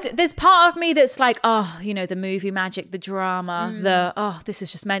 know. but then- There's part of me that's like, oh, you know, the movie magic, the drama, this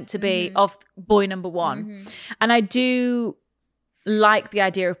is just meant to be of boy number one. And I do like the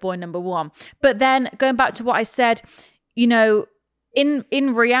idea of boy number one. But then going back to what I said, you know,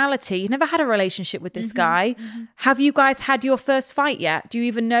 in reality, you never had a relationship with this guy. Have you guys had your first fight yet? Do you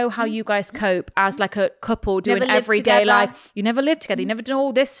even know how you guys cope as like a couple doing Never lived everyday together. life? You never lived together. You never done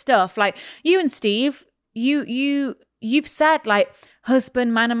all this stuff. Like you and Steve, you've said like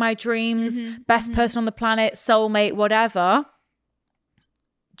husband, man of my dreams, best person on the planet, soulmate, whatever.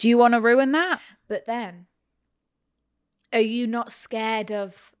 Do you want to ruin that? But then, are you not scared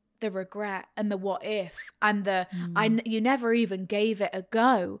of the regret and the what if and the you never even gave it a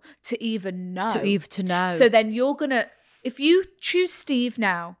go to even know? To know. So then you're gonna, if you choose Steve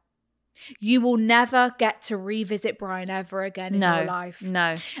now, you will never get to revisit Brian ever again in your life.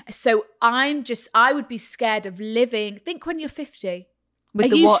 No. So I would be scared of living. Think when you're 50. With Are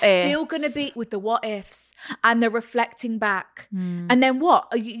the you what still ifs. going to be with the what ifs and the reflecting back? And then what?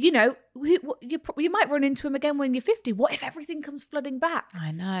 You know, you might run into him again when you're 50. What if everything comes flooding back?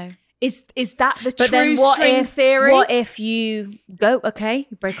 I know. Is that the But true then what string if, theory? What if you go, okay,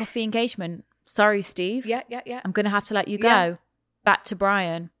 you break off the engagement. Sorry, Steve. Yeah. I'm going to have to let you go. Yeah. Back to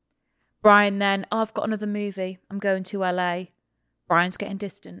Brian. Brian then, I've got another movie. I'm going to LA. Brian's getting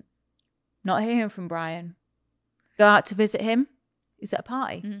distant. Not hearing from Brian. Go out to visit him. Is it a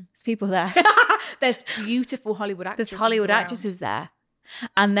party? There's people there. There's beautiful Hollywood actresses. There's Hollywood around. actresses there.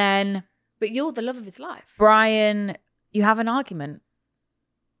 And then But you're the love of his life. Brian, you have an argument.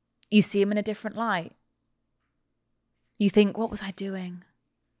 You see him in a different light. You think, what was I doing?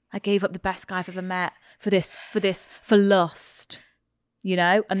 I gave up the best guy I've ever met for lust, you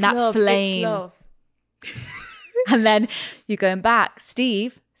know? And It's that love, flame. It's love. And then you're going back.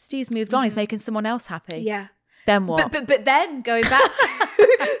 Steve's moved on. He's making someone else happy. Yeah. Then what? But then going back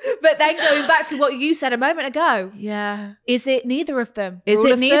to what you said a moment ago. Yeah. Is it neither of them? Is Rule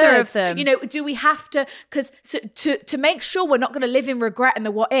it of neither of thirds. them? You know, do we have to, because to make sure we're not going to live in regret and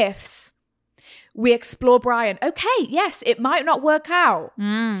the what ifs, we explore Brian. Okay, yes, it might not work out.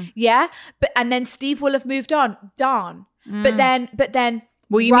 Yeah. And then Steve will have moved on. Darn. But then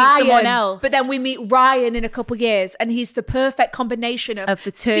Will you meet someone else? But then we meet Ryan in a couple years and he's the perfect combination of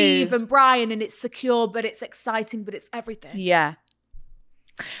the two. Steve and Brian, and it's secure, but it's exciting, but it's everything. Yeah.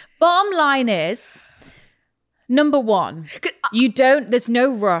 Bottom line is, number one, there's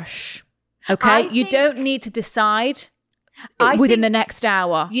no rush. Okay? You don't need to decide within the next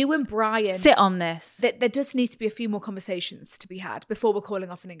hour. You and Brian Sit on this. there does need to be a few more conversations to be had before we're calling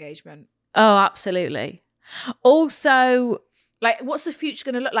off an engagement. Oh, absolutely. Also, Like, what's the future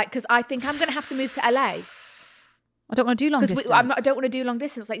going to look like? Because I think I'm going to have to move to LA. I don't want to do long distance. I don't want to do long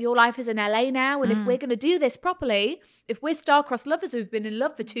distance. Like, your life is in LA now. And if we're going to do this properly, if we're star-crossed lovers who've been in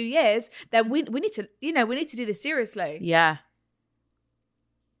love for 2 years, then we need to, we need to do this seriously. Yeah.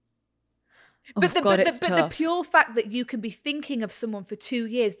 But, Oh, God, it's the tough. pure fact that you can be thinking of someone for 2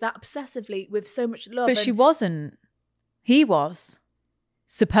 years that obsessively with so much love. But she wasn't. He was.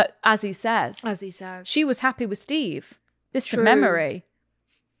 As he says. As he says. She was happy with Steve. Distant True. memory.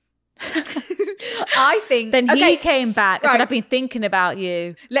 I think. Then he okay, came back and said, right. I've been thinking about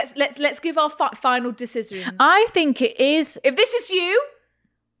you. Let's give our final decisions. I think it is If this is you,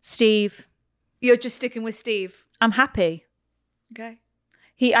 Steve. you're just sticking with Steve. I'm happy. Okay.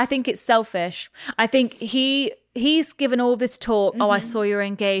 I think it's selfish. I think he he's given all this talk. Oh, I saw you're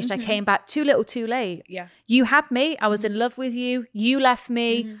engaged. I came back too little too late. Yeah. You had me. I was in love with you. You left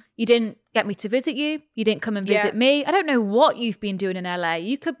me. You didn't get me to visit you. You didn't come and visit me. I don't know what you've been doing in LA.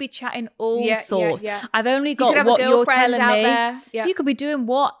 You could be chatting all sorts. Yeah. I've only You could got have a what you're girlfriend telling out me. there. Yeah. You could be doing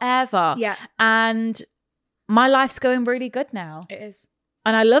whatever. Yeah. And my life's going really good now. It is.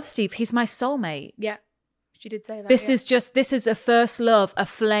 And I love Steve. He's my soulmate. Yeah. She did say that. This is a first love, a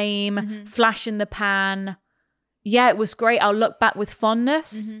flame, flash in the pan. Yeah, it was great. I'll look back with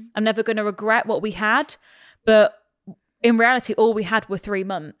fondness. I'm never going to regret what we had. But in reality, all we had were 3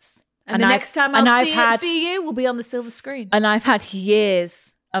 months. And the next time I'll see you, we'll be on the silver screen. And I've had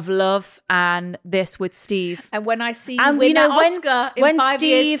years of love and this with Steve. And when I see you win that Oscar in 5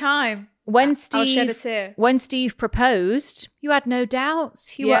 years' time, I'll shed a tear. When Steve proposed, you had no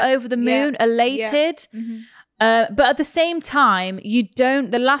doubts. You were over the moon, elated. But at the same time,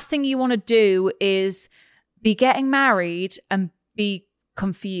 the last thing you want to do is be getting married and be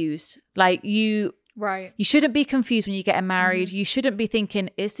confused. Like you shouldn't be confused when you're getting married. You shouldn't be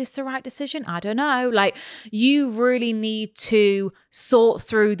thinking, is this the right decision? I don't know. Like you really need to sort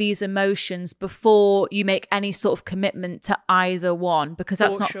through these emotions before you make any sort of commitment to either one, because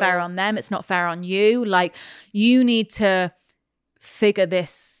that's not fair on them. It's not fair on you. Like you need to figure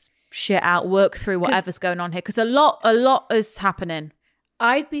this shit out, work through whatever's going on here, because a lot is happening.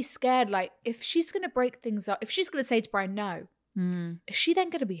 I'd be scared, like, if she's going to break things up, if she's going to say to Brian no, is she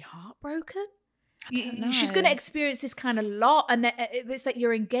then going to be heartbroken? She's going to experience this kind of lot, and then it's like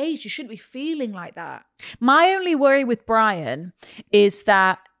you're engaged. You shouldn't be feeling like that. My only worry with Brian is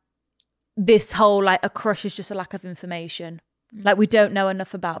that this whole, like, a crush is just a lack of information. Like, we don't know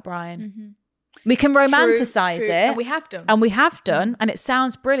enough about Brian. We can romanticize it. And we have done. And it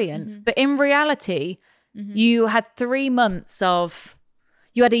sounds brilliant. But in reality, you had 3 months of...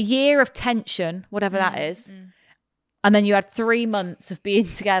 You had a year of tension, whatever that is. And then you had 3 months of being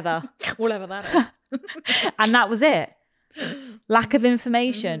together. Whatever that is. And that was it. Lack of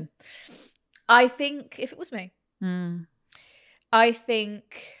information. I think if it was me, I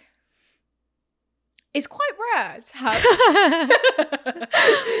think it's quite rare to have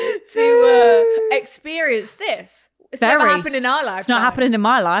to experience this. It's never happened in our life. It's not happening in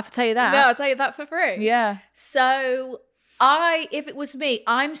my life, I'll tell you that. No, I'll tell you that for free. Yeah. So... if it was me,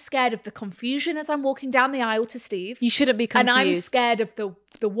 I'm scared of the confusion as I'm walking down the aisle to Steve. You shouldn't be confused. And I'm scared of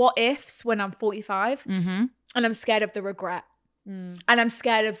the what ifs when I'm 45. And I'm scared of the regret. And I'm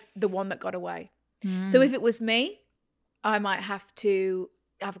scared of the one that got away. So if it was me, I might have to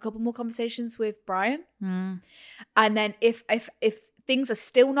have a couple more conversations with Brian. And then if things are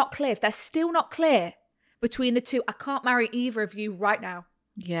still not clear, if they're still not clear between the two, I can't marry either of you right now.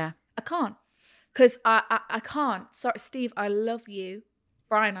 Yeah. I can't. Because I can't. Sorry, Steve, I love you.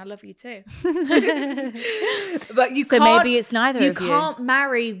 Brian, I love you too. But you so can't. Maybe it's neither of you. You can't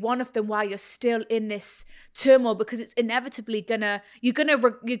marry one of them while you're still in this turmoil, because it's inevitably you're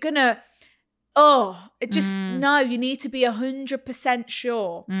gonna. No, you need to be 100%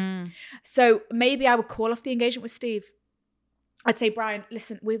 sure. So maybe I would call off the engagement with Steve. I'd say, Brian,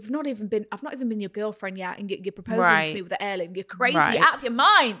 listen, I've not even been your girlfriend yet, and you're proposing to me with the heirloom. You're crazy, you're out of your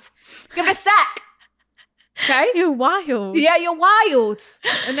mind. Give it a sec. Okay? You're wild. Yeah, you're wild.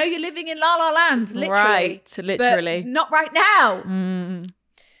 I know you're living in La La Land, literally. Right, literally. But not right now.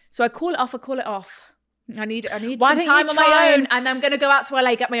 So I call it off. I need some time on my own, and I'm going to go out to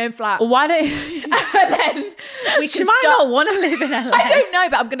LA, get my own flat. Why don't you? And then we can She might not want to live in LA. I don't know,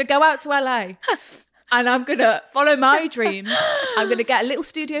 but I'm going to go out to LA. And I'm going to follow my dreams. I'm going to get a little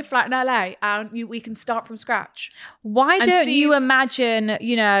studio flat in LA, and we can start from scratch. Why don't you imagine,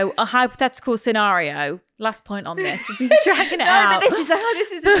 a hypothetical scenario? Last point on this. We've been dragging it out. No, but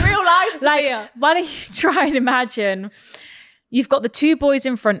this is real life, Sophia. Why don't you try and imagine you've got the 2 boys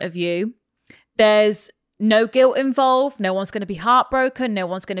in front of you. There's no guilt involved. No one's going to be heartbroken. No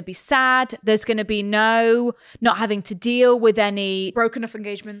one's going to be sad. There's going to be not having to deal with any broken off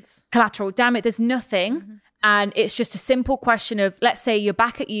engagements, collateral damage. There's nothing. And it's just a simple question of, let's say you're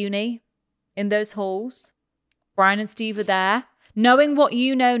back at uni in those halls. Brian and Steve are there. Knowing what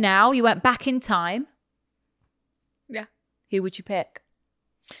you know now, you went back in time. Yeah. Who would you pick?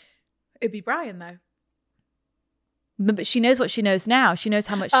 It'd be Brian, though. But she knows what she knows now. She knows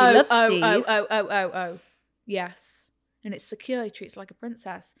how much she loves Steve. Oh. Yes. And it's secure. He treats her like a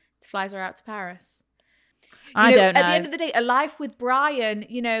princess. Flies her out to Paris. I don't know. At the end of the day, a life with Brian,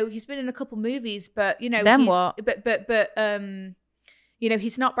 he's been in a couple movies, but, Then what? But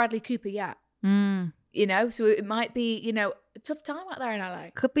he's not Bradley Cooper yet. So it might be, a tough time out there in LA.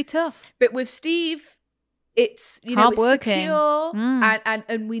 Could be tough. But with Steve, it's, you know, it's Hardworking. secure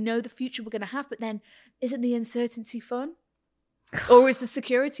and we know the future we're going to have. But then isn't the uncertainty fun? Or is the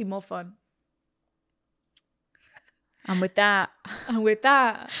security more fun? And with that,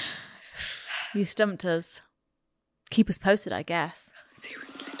 you stumped us. Keep us posted, I guess.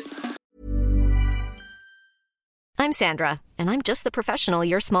 Seriously. I'm Sandra, and I'm just the professional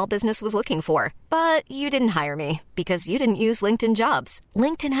your small business was looking for. But you didn't hire me because you didn't use LinkedIn Jobs.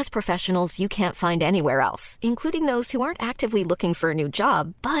 LinkedIn has professionals you can't find anywhere else, including those who aren't actively looking for a new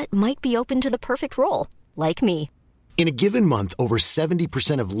job, but might be open to the perfect role, like me. In a given month, over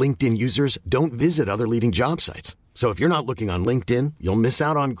 70% of LinkedIn users don't visit other leading job sites. So if you're not looking on LinkedIn, you'll miss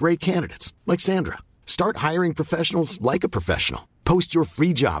out on great candidates like Sandra. Start hiring professionals like a professional. Post your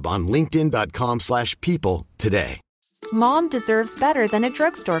free job on linkedin.com/people today. Mom deserves better than a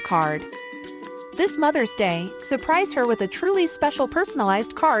drugstore card. This Mother's Day, surprise her with a truly special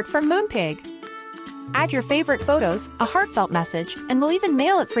personalized card from Moonpig. Add your favorite photos, a heartfelt message, and we'll even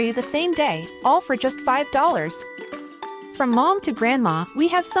mail it for you the same day, all for just $5. From mom to grandma, we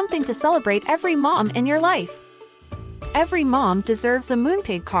have something to celebrate every mom in your life. Every mom deserves a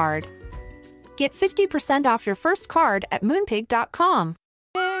Moonpig card. Get 50% off your first card at moonpig.com.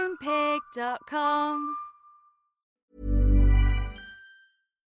 Moonpig.com.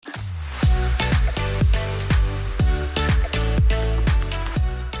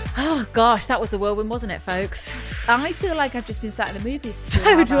 Oh, gosh, that was a whirlwind, wasn't it, folks? I feel like I've just been sat in the movies.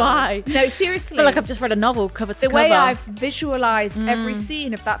 So do I. No, seriously. I feel like I've just read a novel cover to the cover. way I've visualized every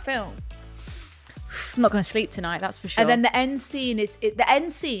scene of that film. I'm not going to sleep tonight, that's for sure. And then the end scene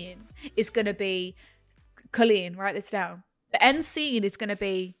is going to be Colleen. Write this down. The end scene is going to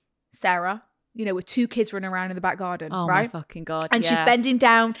be Sarah, you know, with two kids running around in the back garden. Oh, right? my fucking God. And she's yeah. bending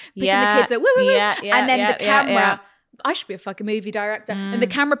down, picking the kids up. Woo, woo, woo. And then the camera. Yeah. I should be a fucking movie director. And the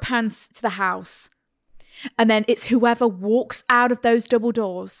camera pans to the house. And then it's whoever walks out of those double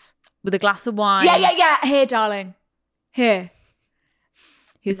doors. With a glass of wine. Yeah. Here, darling. Here.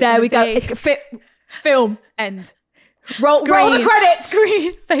 Who's There we go. Film. End. Roll the credits.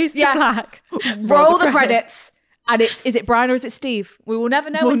 Screen. Face to black. Roll the credits. And is it Brian or is it Steve? We will never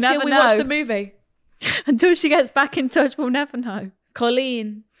know until we watch the movie. Until she gets back in touch, we'll never know.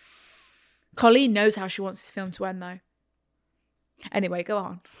 Colleen knows how she wants this film to end, though. Anyway, go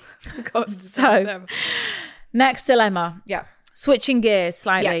on. So, next dilemma. Yeah. Switching gears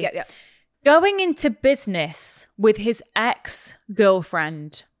slightly. Yeah. Going into business with his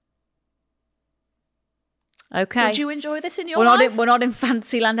ex-girlfriend. Okay. Would you enjoy this in your life? We're not in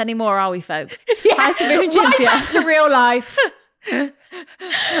Fantasyland anymore, are we, folks? Yeah. Right back to real life.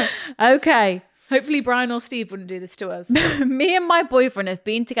 Okay. Hopefully Brian or Steve wouldn't do this to us. Me and my boyfriend have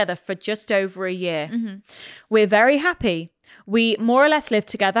been together for just over a year. Mm-hmm. We're very happy. We more or less live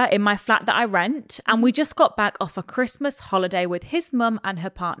together in my flat that I rent, and we just got back off a Christmas holiday with his mum and her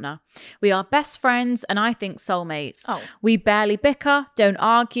partner. We are best friends and I think soulmates. Oh. We barely bicker, don't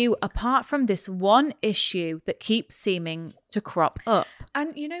argue, apart from this one issue that keeps seeming to crop up.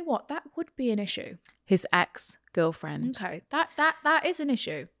 And you know what? That would be an issue. His ex-girlfriend. Okay, that is an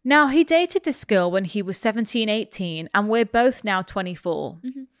issue. Now, he dated this girl when he was 17, 18, and we're both now 24.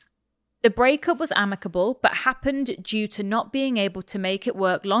 Mm-hmm. The breakup was amicable, but happened due to not being able to make it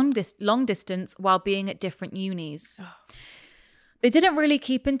work long distance while being at different unis. They didn't really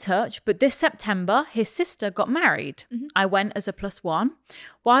keep in touch, but this September, his sister got married. Mm-hmm. I went as a +1.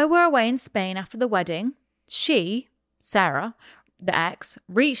 While we were away in Spain after the wedding, she, Sarah, the ex,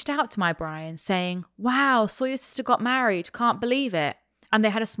 reached out to my Brian saying, "Wow, saw your sister got married, can't believe it." And they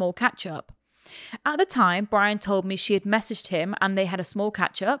had a small catch up. At the time, Brian told me she had messaged him and they had a small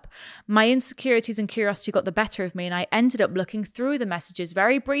catch up. My insecurities and curiosity got the better of me and I ended up looking through the messages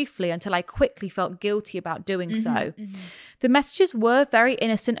very briefly until I quickly felt guilty about doing so. Mm-hmm. The messages were very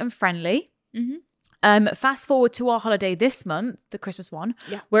innocent and friendly. Mm-hmm. Fast forward to our holiday this month, the Christmas one.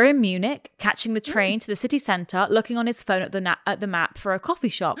 Yeah. We're in Munich, catching the train to the city centre, looking on his phone at the map for a coffee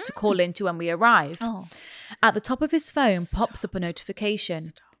shop to call into when we arrive. Oh. At the top of his phone pops up a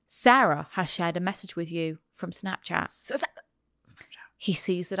notification. Sarah has shared a message with you from Snapchat. He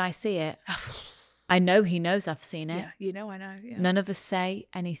sees that I see it. I know he knows I've seen it. Yeah, you know I know. Yeah. None of us say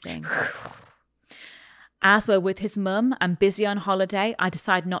anything. As we're with his mum and busy on holiday, I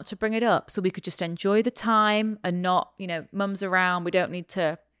decide not to bring it up so we could just enjoy the time and not, mum's around. We don't need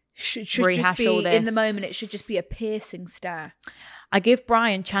to rehash all this. In the moment, it should just be a piercing stare. I give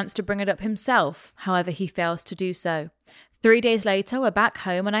Brian a chance to bring it up himself. However, he fails to do so. 3 days later, we're back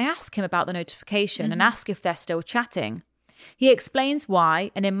home and I ask him about the notification and ask if they're still chatting. He explains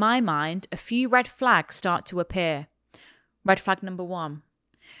why, and in my mind, a few red flags start to appear. Red flag number 1.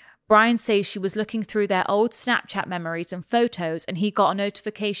 Brian says she was looking through their old Snapchat memories and photos, and he got a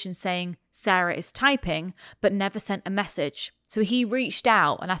notification saying Sarah is typing, but never sent a message. So he reached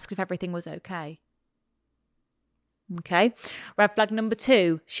out and asked if everything was okay. Okay. Red flag number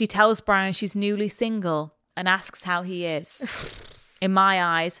 2. She tells Brian she's newly single and asks how he is. In my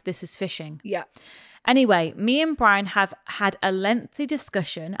eyes, this is fishing. Yeah. Anyway, me and Brian have had a lengthy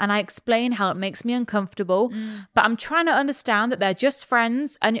discussion and I explain how it makes me uncomfortable, but I'm trying to understand that they're just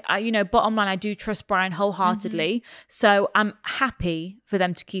friends. And, bottom line, I do trust Brian wholeheartedly. So I'm happy for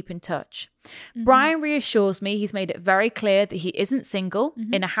them to keep in touch. Brian reassures me he's made it very clear that he isn't single,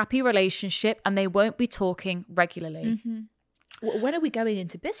 in a happy relationship, and they won't be talking regularly. When are we going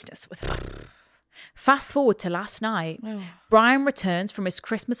into business with her? Fast forward to last night. Oh. Brian returns from his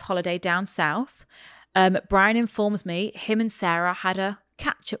Christmas holiday down south. Brian informs me him and Sarah had a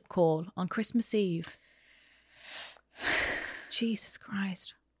catch-up call on Christmas Eve. Jesus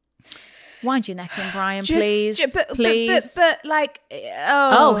Christ. Wind your neck in, Brian, please. Please. But like,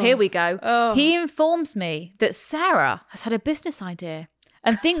 Oh, here we go. Oh. He informs me that Sarah has had a business idea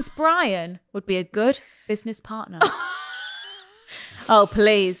and thinks Brian would be a good business partner. Oh,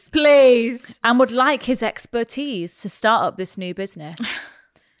 please. Please. And would like his expertise to start up this new business.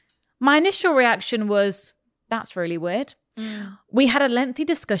 My initial reaction was, that's really weird. We had a lengthy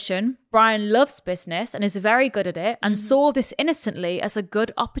discussion. Brian loves business and is very good at it and saw this innocently as a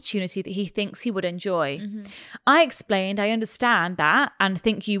good opportunity that he thinks he would enjoy. I explained I understand that and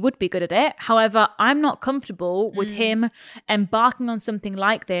think you would be good at it. However, I'm not comfortable with him embarking on something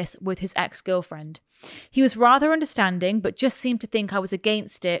like this with his ex-girlfriend. He was rather understanding, but just seemed to think I was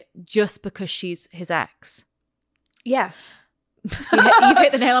against it just because she's his ex. Yes. You've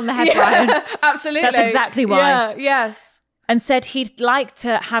hit the nail on the head, Brian. Absolutely. That's exactly why. Yeah, yes. And said he'd like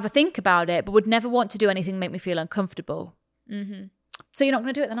to have a think about it, but would never want to do anything make me feel uncomfortable. So you're not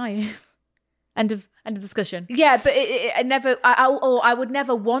going to do it then, are you? End of discussion. Yeah, but I would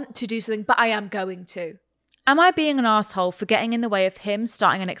never want to do something, but I am going to. Am I being an asshole for getting in the way of him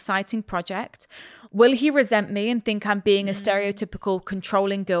starting an exciting project? Will he resent me and think I'm being a stereotypical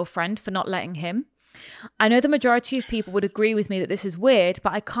controlling girlfriend for not letting him? I know the majority of people would agree with me that this is weird,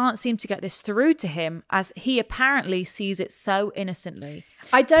 but I can't seem to get this through to him as he apparently sees it so innocently.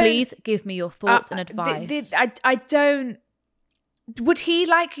 Please give me your thoughts and advice. I don't. Would he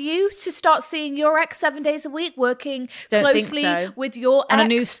like you to start seeing your ex 7 days a week, working closely with your ex? On a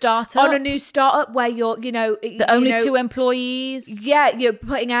new startup? On a new startup where you're, the only 2 employees. Yeah, you're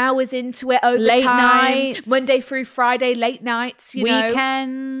putting hours into it, overtime. Late nights. Monday through Friday, late nights,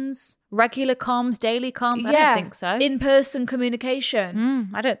 weekends. Regular comms, daily comms? I don't think so. In-person communication.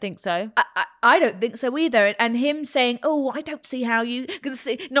 I don't think so. I don't think so either. And him saying, oh, I don't see how you can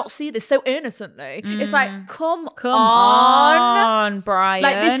not see this so innocently. It's like, come on, Brian.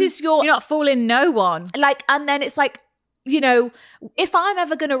 Like, this is you're not fooling no one. Like, and then it's like, if I'm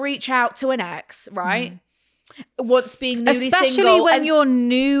ever going to reach out to an ex, right? Once being newly single. Especially when you're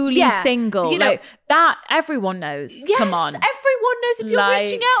newly single. Like, that everyone knows. Yes, come on. Everyone knows if you're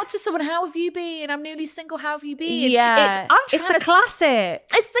reaching out to someone, how have you been? I'm newly single, how have you been? Yeah. It's the classic.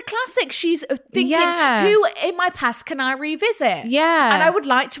 It's the classic. She's thinking, who in my past can I revisit? Yeah. And I would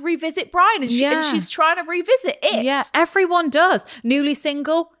like to revisit Brian, and she's trying to revisit it. Yeah, everyone does. Newly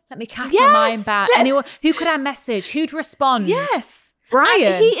single, let me cast my mind back. Anyone, who could I message? Who'd respond? Yes.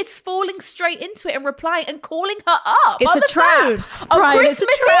 Brian. And he is falling straight into it and replying and calling her up. It's a trap. On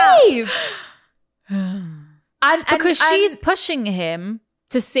Christmas Eve. Because she's pushing him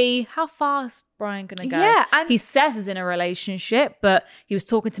to see how far is Brian going to go. Yeah. And he says he's in a relationship, but he was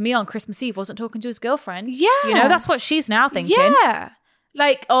talking to me on Christmas Eve, wasn't talking to his girlfriend. Yeah. That's what she's now thinking. Yeah.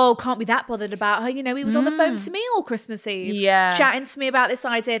 Like, oh, can't be that bothered about her. He was on the phone to me all Christmas Eve. Yeah. Chatting to me about this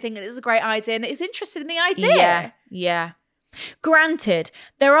idea, thinking it was a great idea and that he's interested in the idea. Yeah. Granted,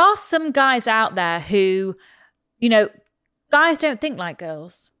 there are some guys out there who, guys don't think like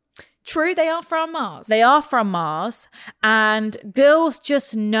girls. True, they are from Mars. They are from Mars, and girls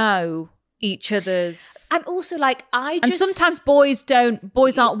just know each other's. And also, and sometimes boys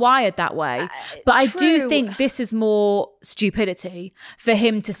aren't wired that way. But I do think this is more stupidity for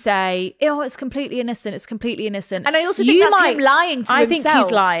him to say, oh, it's completely innocent. It's completely innocent. And I also think that's him lying to himself. I think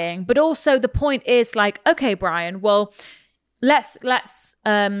he's lying. But also the point is okay, Brian, well, let's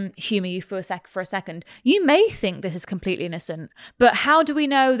humor you for a second. You may think this is completely innocent, but how do we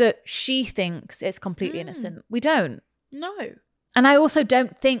know that she thinks it's completely innocent? We don't. No. And I also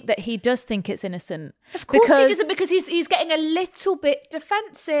don't think that he does think it's innocent. Of course he doesn't, because he's getting a little bit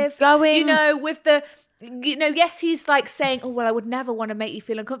defensive. With the... yes, he's like saying, oh, well, I would never want to make you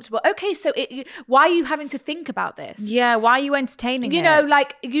feel uncomfortable. Okay, so why are you having to think about this? Yeah, why are you entertaining it?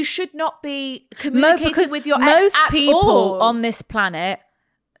 Like, you should not be communicating with your ex most at people all. on this planet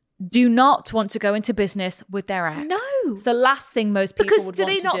do not want to go into business with their ex. No. It's the last thing most people would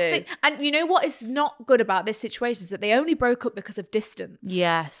want to do. And you know what is not good about this situation is that they only broke up because of distance.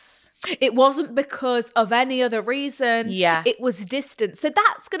 Yes. It wasn't because of any other reason. Yeah. It was distance. So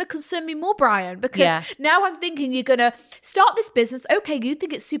that's going to concern me more, Brian, because now I'm thinking you're going to start this business. Okay, you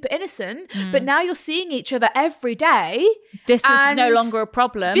think it's super innocent, but now you're seeing each other every day. Distance is no longer a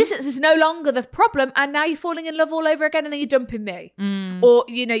problem. Distance is no longer the problem. And now you're falling in love all over again and then you're dumping me. Or,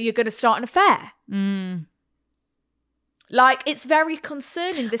 you're going to start an affair. Like, it's very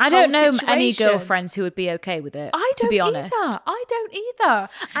concerning, this I don't know situation. any girlfriends who would be okay with it, to be honest. I don't either.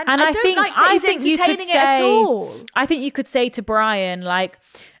 And I don't think, like that he's entertaining it at all. I think you could say to Brian, like,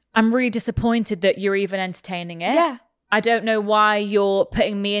 I'm really disappointed that you're even entertaining it. Yeah. I don't know why you're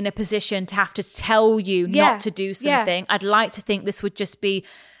putting me in a position to have to tell you not to do something. I'd like to think this would just be...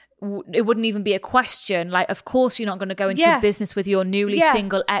 it wouldn't even be a question. Like, of course you're not going to go into business with your newly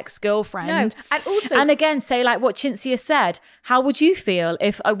single ex-girlfriend. No. And also... And again, say like what Cinzia said, how would you feel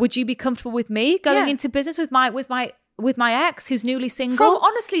if, would you be comfortable with me going into business with my ex who's newly single? From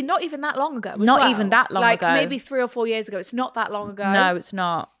honestly, not even that long ago. Not even that long ago. Like maybe 3 or 4 years ago. It's not that long ago. No, it's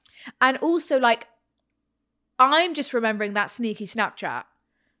not. And also like, I'm just remembering that sneaky Snapchat.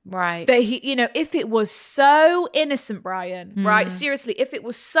 Right. That he, if it was so innocent, Brian, right? Seriously, if it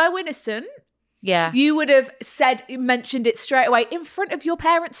was so innocent, you would have mentioned it straight away in front of your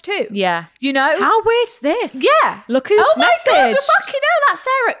parents too. Yeah. How weird's this? Yeah. Look who's messaged. Oh my God, fucking hell, that's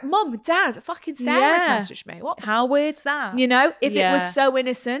Sarah. Mum, Dad, fucking Sarah's messaged me. What? How weird's that? If it was so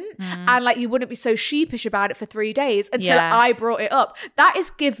innocent and like you wouldn't be so sheepish about it for 3 days until I brought it up. That is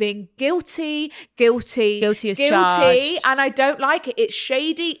giving guilty as charged. And I don't like it. It's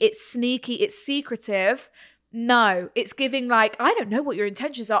shady, it's sneaky, it's secretive. No, it's giving like, I don't know what your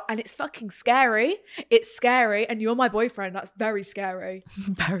intentions are, and it's fucking scary. It's scary, and you're my boyfriend. That's very scary.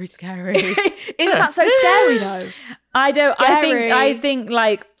 Very scary. Isn't that so scary though? I don't. Scary. I think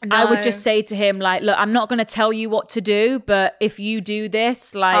like I would just say to him like, look, I'm not going to tell you what to do, but if you do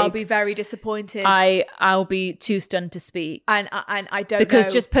this, like, I'll be very disappointed. I'll be too stunned to speak. And I don't because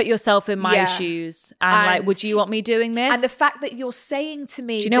know. Just put yourself in my shoes and like, would you want me doing this? And the fact that you're saying to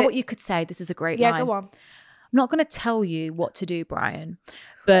me, do you know what you could say? This is a great line. Yeah, go on. I'm not going to tell you what to do, Brian,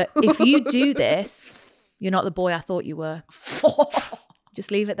 but if you do this, you're not the boy I thought you were. Just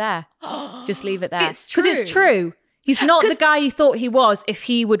leave it there. Just leave it there. It's true. Because it's true. He's not the guy you thought he was if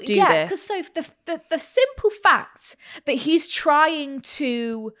he would do this. Yeah, because so the simple fact that he's trying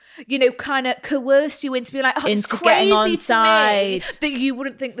to, kind of coerce you into being like, it's into crazy getting on to side. me that you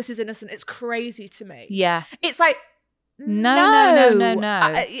wouldn't think this is innocent. It's crazy to me. Yeah. It's like, No.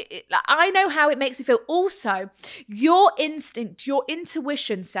 I know how it makes me feel. Also, your instinct, your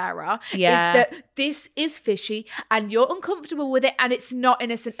intuition, Sarah, is that this is fishy and you're uncomfortable with it and it's not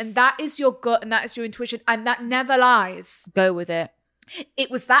innocent. And that is your gut and that is your intuition and that never lies. Go with it. It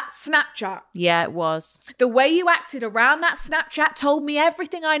was that Snapchat. Yeah, it was. The way you acted around that Snapchat told me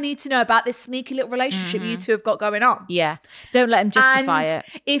everything I need to know about this sneaky little relationship you two have got going on. Yeah. Don't let him justify it.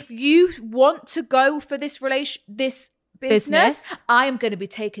 If you want to go for this business, I am going to be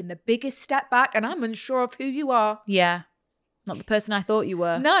taking the biggest step back and I'm unsure of who you are. Yeah. Not the person I thought you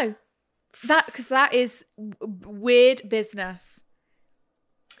were. No. Because that is weird business.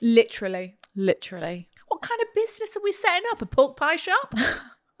 Literally. What kind of business are we setting up? A pork pie shop?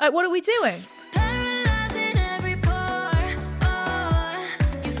 Like, what are we doing? Paralyzing every pore. Oh,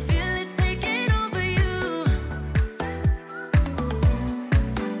 you feel it taking over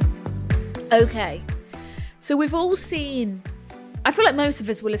you. Okay. So we've all seen, I feel like most of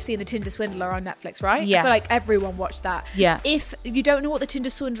us will have seen The Tinder Swindler on Netflix, right? Yes. I feel like everyone watched that. Yeah. If you don't know what The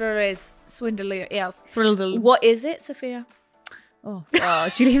Tinder Swindler is, Swindle. what is it, Sophia? Oh,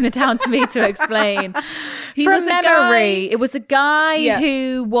 God. You're leaving it down to me to explain. He From was a memory, guy- it was a guy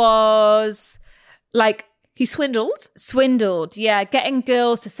who was like... He swindled, getting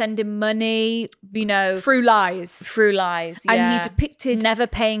girls to send him money, through lies, and he depicted never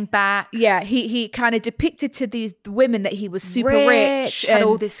paying back. Yeah, he kind of depicted to these women that he was super rich had and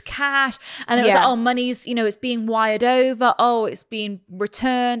all this cash, and it was like, oh, money's it's being wired over. Oh, it's being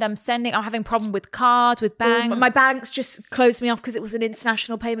returned. I'm having problem with cards, with banks. My banks just closed me off because it was an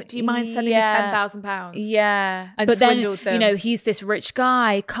international payment. Do you mind sending me £10,000? Yeah, and but swindled then them. he's this rich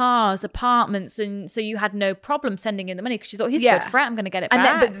guy, cars, apartments, and so you had no no problem sending in the money because she thought he's good for it. I'm going to get it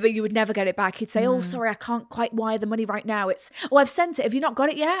back. Then, but you would never get it back. He'd say, "Oh, sorry, I can't quite wire the money right now. I've sent it. Have you not got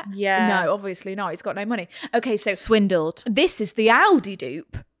it yet?" Yeah. No, obviously not. He's got no money. Okay, so swindled. This is the Aldi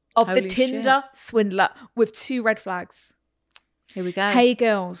dupe of Holy the Tinder swindler with 2 red flags. Here we go. Hey,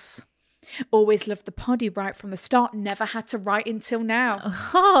 girls. Always loved the poddy right from the start. Never had to write until now.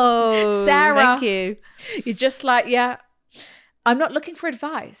 Oh, Sarah. thank you. You're just like, yeah. I'm not looking for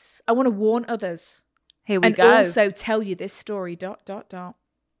advice. I want to warn others. Here we and go. also tell you this story. ...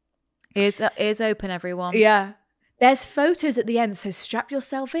 Ears open, everyone. Yeah. There's photos at the end, so strap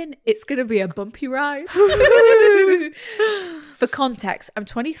yourself in. It's going to be a bumpy ride. For context, I'm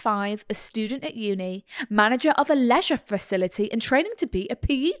 25, a student at uni, manager of a leisure facility, and training to be a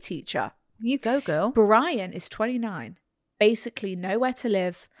PE teacher. You go, girl. Brian is 29, basically nowhere to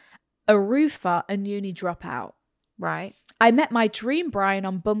live, a roofer and uni dropout. Right. I met my dream Brian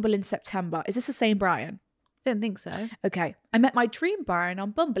on Bumble in September. Is this the same Brian? Don't think so. Okay. I met my dream Brian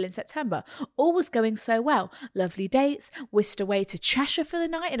on Bumble in September. All was going so well. Lovely dates, whisked away to Cheshire for the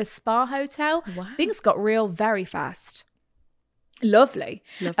night in a spa hotel. Wow. Things got real very fast. Lovely.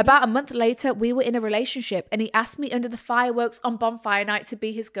 About a month later, we were in a relationship and he asked me under the fireworks on bonfire night to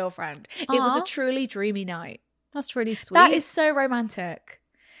be his girlfriend. It was a truly dreamy night. That's really sweet. That is so romantic.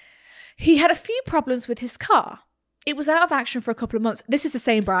 He had a few problems with his car. It was out of action for a couple of months. This is the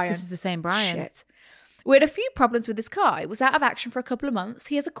same Brian. Shit. We had a few problems with his car. It was out of action for a couple of months.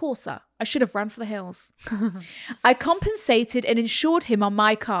 He has a Corsa. I should have run for the hills. I compensated and insured him on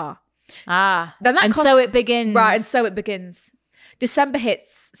my car. Then that so it begins. Right, and so it begins. December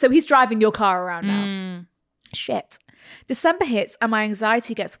hits. So he's driving your car around now. Shit. December hits and my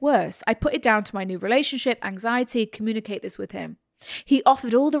anxiety gets worse. I put it down to my new relationship, anxiety, communicate this with him. He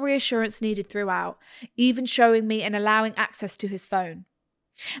offered all the reassurance needed throughout, even showing me and allowing access to his phone.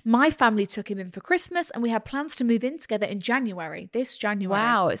 My family took him in for Christmas and we had plans to move in together in January. This January.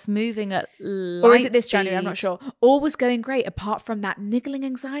 Wow, it's moving at light Or is it this speed? January? I'm not sure. All was going great apart from that niggling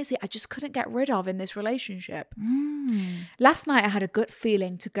anxiety I just couldn't get rid of in this relationship. Last night I had a gut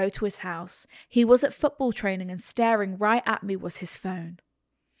feeling to go to his house. He was at football training and staring right at me was his phone.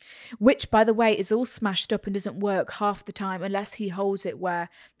 Which, by the way, is all smashed up and doesn't work half the time unless he holds it where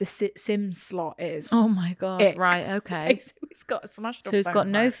the SIM slot is. Oh my God. Ick. Right, okay. Okay, so he's got a smashed up So he's phone, got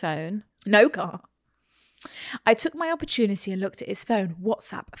no right? phone. No car. I took my opportunity and looked at his phone.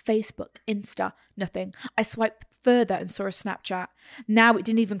 WhatsApp, Facebook, Insta, nothing. I swiped further and saw a Snapchat. Now it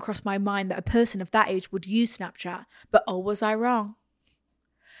didn't even cross my mind that a person of that age would use Snapchat. But oh, was I wrong?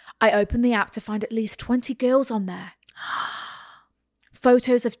 I opened the app to find at least 20 girls on there.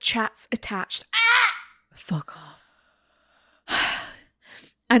 Photos of chats attached. Fuck off.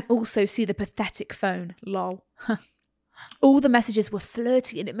 And also see the pathetic phone. Lol. All the messages were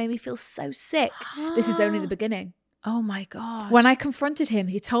flirty and it made me feel so sick. This is only the beginning. Oh my God. When I confronted him,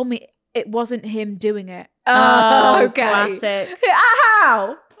 he told me it wasn't him doing it. Oh, okay. classic.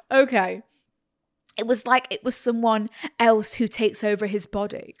 How? Okay. It was like it was someone else who takes over his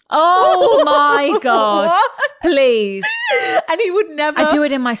body. Oh my God. What? Please. And he would never... I do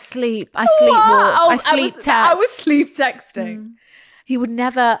it in my sleep. I sleepwalk. I sleep text. I was sleep texting. He would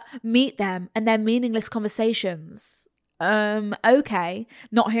never meet them and their meaningless conversations. Okay.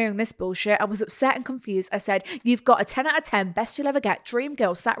 Not hearing this bullshit. I was upset and confused. I said, you've got a 10 out of 10. Best you'll ever get. Dream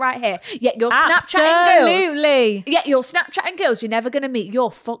girl sat right here. Yet you're Snapchatting girls. Absolutely. Yet you're Snapchatting girls you're never going to meet.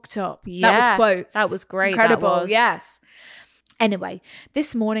 You're fucked up. Yeah, that was quotes. that was great. Incredible. That was. Yes. Anyway,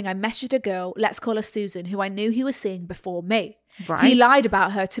 this morning I messaged a girl, let's call her Susan, who I knew he was seeing before me. Right. He lied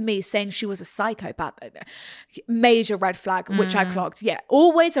about her to me, saying she was a psychopath. Major red flag, which I clocked. Yeah,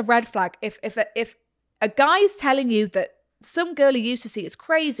 always a red flag. If a guy is telling you that some girl he used to see is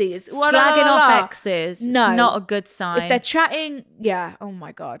crazy, it's slagging off exes. No, it's not a good sign. If they're chatting, yeah. Oh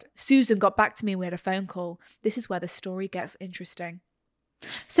my God. Susan got back to me. We had a phone call. This is where the story gets interesting.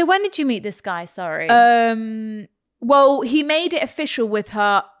 So when did you meet this guy? Sorry. Well, he made it official with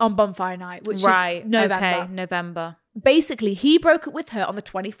her on Bonfire Night, which is November. Okay, November. Basically, he broke up with her on the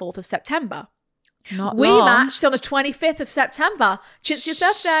 24th of September. Not we long. matched on the 25th of September. Chintzya's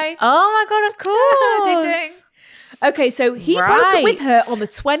birthday. Oh my God, of course. Ding ding. Okay, so he broke up with her on the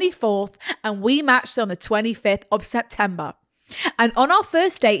 24th and we matched on the 25th of September. And on our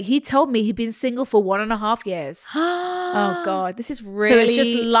first date, he told me he'd been single for 1.5 years. Oh God, this is really... So it's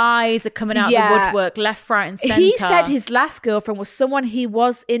just lies are coming out of the woodwork, left, right and centre. He said his last girlfriend was someone he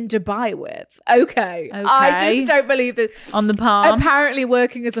was in Dubai with. Okay. I just don't believe that. On the palm. Apparently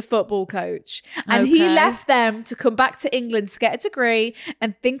working as a football coach. And he left them to come back to England to get a degree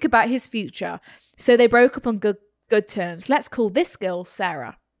and think about his future. So they broke up on good terms. Let's call this girl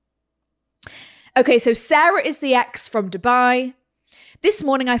Sarah. Okay, so Sarah is the ex from Dubai. This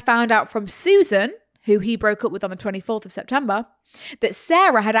morning I found out from Susan, who he broke up with on the 24th of September, that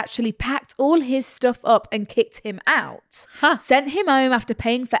Sarah had actually packed all his stuff up and kicked him out. Sent him home after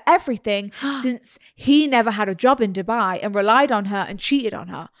paying for everything since he never had a job in Dubai and relied on her and cheated on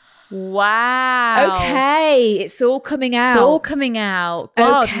her. Wow. Okay, it's all coming out. It's all coming out.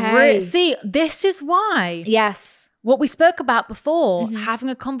 God, Okay. See, this is why. Yes. What we spoke about before, having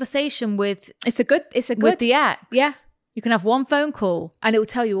a conversation with It's a good with the ex. Yeah. You can have one phone call. And it will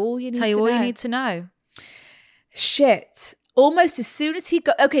tell you all you need to know. Tell you all you need to know. Shit. Almost as soon as he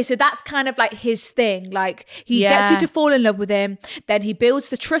got... Okay, so that's kind of like his thing. Like, he gets you to fall in love with him. Then he builds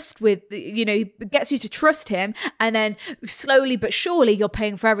the trust with... You know, he gets you to trust him. And then slowly but surely, you're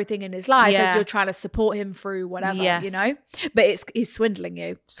paying for everything in his life as you're trying to support him through whatever, you know? But he's swindling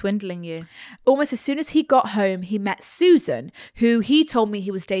you. Swindling you. Almost as soon as he got home, he met Susan, who he told me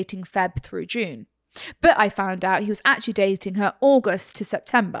he was dating Feb through June. But I found out he was actually dating her August to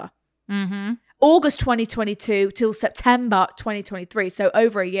September. Mm-hmm. August 2022 till September 2023, so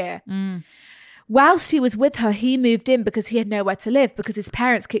over a year. Whilst he was with her, he moved in because he had nowhere to live because his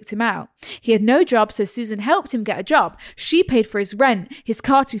parents kicked him out. He had no job, so Susan helped him get a job. She paid for his rent, his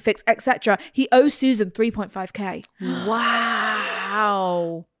car to be fixed, etc. He owes Susan 3.5k.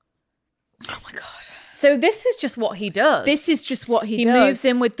 Wow. Oh my God. So this is just what he does. This is just what he does. He moves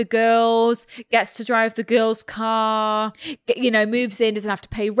in with the girls, gets to drive the girls' car. You know, moves in, doesn't have to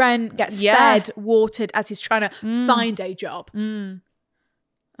pay rent, gets fed, watered as he's trying to find a job.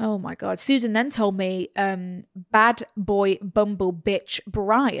 Oh my God. Susan then told me, bad boy bumble bitch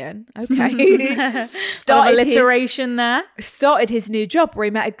Brian, okay, started alliteration there. Started his new job where he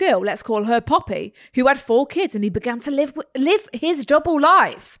met a girl, let's call her Poppy, who had 4 kids, and he began to live his double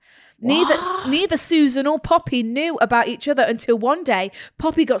life. Neither Susan or Poppy knew about each other until one day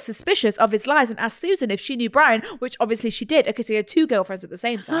Poppy got suspicious of his lies and asked Susan if she knew Brian, which obviously she did because he had 2 girlfriends at the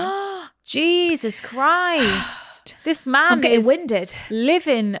same time. Jesus Christ. This man I'm getting is winded.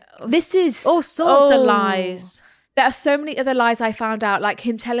 Living This is all sorts of lies. There are so many other lies I found out, like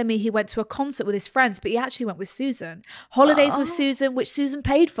him telling me he went to a concert with his friends, but he actually went with Susan. Holidays with Susan, which Susan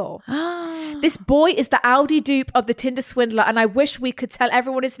paid for. This boy is the Aldi dupe of the Tinder swindler, and I wish we could tell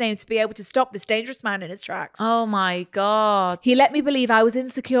everyone his name to be able to stop this dangerous man in his tracks. Oh my God. He let me believe I was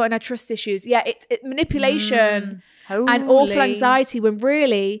insecure and had trust issues. Yeah, it's manipulation. And awful anxiety, when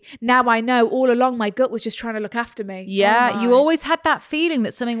really, now I know all along my gut was just trying to look after me. Yeah, you always had that feeling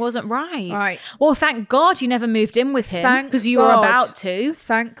that something wasn't right. Right. Well, thank God you never moved in with him because you were about to.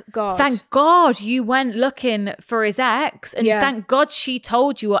 Thank God. Thank God you went looking for his ex, and thank God she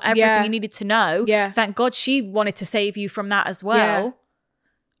told you everything you needed to know. Yeah. Thank God she wanted to save you from that as well. Yeah.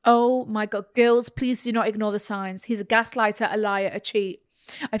 Oh my God. Girls, please do not ignore the signs. He's a gaslighter, a liar, a cheat.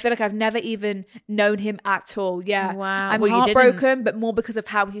 I feel like I've never even known him at all. Yeah. Wow. I'm heartbroken, but more because of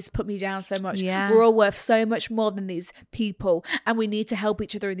how he's put me down so much. Yeah. We're all worth so much more than these people, and we need to help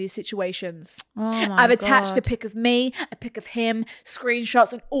each other in these situations. I've attached a pic of me, a pic of him,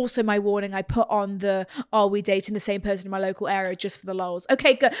 screenshots, and also my warning I put on the "Are we dating the same person in my local area?" just for the lols.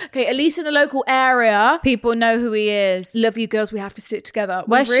 Okay, good. Okay, at least in the local area, people know who he is. Love you, girls. We have to stick together.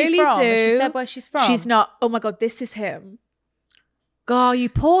 Where's we really she from? do. Has she said where she's from? She's not. Oh my God, this is him. God, you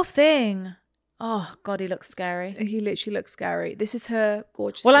poor thing. Oh, God, he looks scary. He literally looks scary. This is her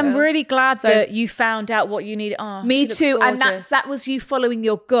gorgeous Well, girl. I'm really glad that you found out what you needed. Oh, me too. And that was you following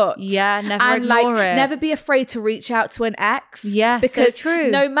your gut. Yeah, never and ignore it. Never be afraid to reach out to an ex. Yeah, because so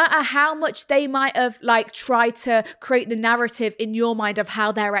true. No matter how much they might have tried to create the narrative in your mind of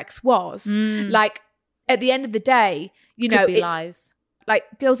how their ex was, at the end of the day, Could be lies. Like,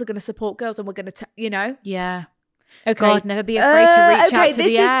 girls are going to support girls, and we're going to, Yeah. Okay. God, never be afraid to reach out to the ex. Okay,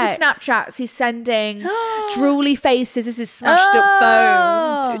 this is the Snapchats he's sending. Drooly faces. This is smashed up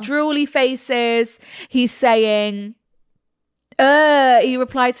phone. Drooly faces. He's saying, he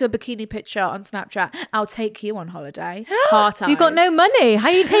replied to a bikini picture on Snapchat. I'll take you on holiday. Heart eyes. You got no money. How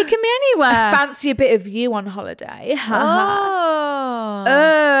are you taking me anywhere? I fancy a bit of you on holiday.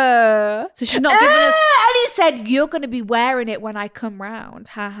 So she's not giving us... And he said, you're going to be wearing it when I come round.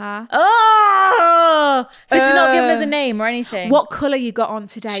 Haha. Oh! So she's not giving us a name or anything? What colour you got on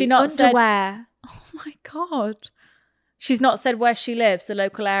today? She not underwear. Oh my God. She's not said where she lives, the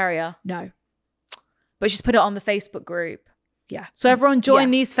local area? No. But she's put it on the Facebook group. Yeah. So everyone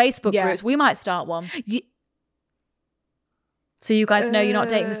join these Facebook groups. We might start one. So you guys know you're not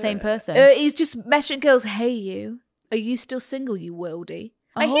dating the same person. He's just messaging girls, hey you, are you still single, you worldie?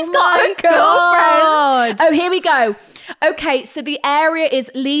 Like, Oh he's got my a girlfriend. Oh, here we go. Okay, so the area is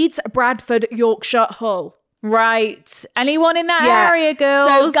Leeds, Bradford, Yorkshire, Hull. Right. Anyone in that area, girls?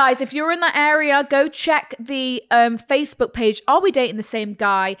 So, guys, if you're in that area, go check the Facebook page. Are We Dating the Same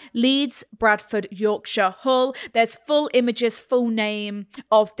Guy? Leeds, Bradford, Yorkshire, Hull. There's full images, full name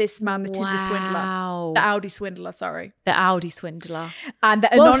of this man, the Tinder swindler. The Audi swindler, sorry. The Audi swindler. And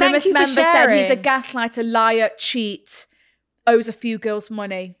the anonymous member said he's a gaslighter, liar, cheat, owes a few girls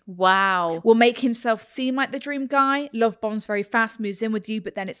money. Wow. Will make himself seem like the dream guy, love bombs very fast, moves in with you,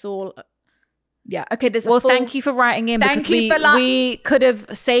 but then it's all... Yeah, okay, there's a full... thank you for writing in, because we could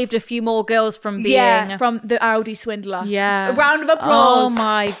have saved a few more girls from being... Yeah, from the Audi swindler. Yeah. A round of applause. Oh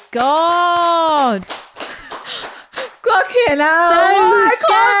my God. Fucking hell. So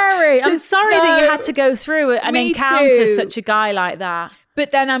scary. I'm sorry that you had to go through and encounter such a guy like that. But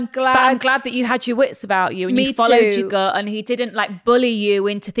then I'm glad that you had your wits about you and you followed your gut, and he didn't like bully you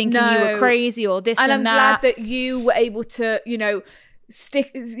into thinking you were crazy or this and that. And I'm glad that you were able to,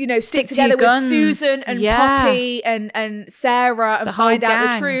 stick together with Susan and Poppy and Sarah and find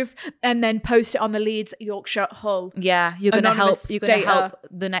out the truth, and then post it on the Leeds, Yorkshire, Hull. Yeah, you're gonna help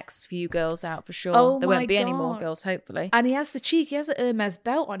the next few girls out for sure. There won't be any more girls, hopefully. And he has the cheek. He has an Hermes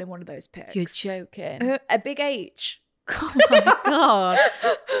belt on in one of those pics. You're joking. A big H. Oh my God.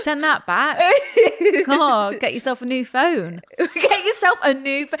 Send that back. God, get yourself a new phone. Get yourself a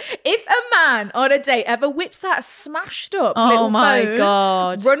new phone. If a man on a date ever whips out a smashed up little phone, my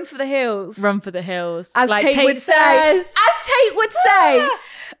God, run for the hills. Run for the hills. As like Tate would say. As Tate would say.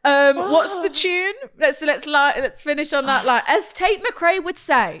 What's the tune? Let's finish on that line. As Tate McRae would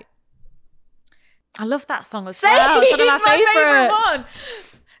say. I love that song as well. It's one of my favourites. One.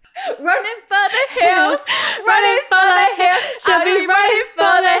 Running for the hills, running for the hills. I'll be running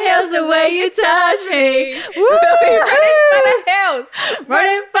for the hills the way you touch me. We'll be running for the hills,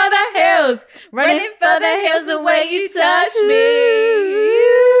 running for the hills, running for the hills the way you touch me.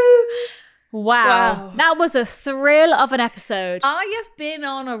 Wow. That was a thrill of an episode. I have been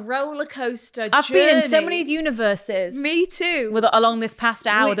on a roller coaster I've been in so many universes. Me too. Along this past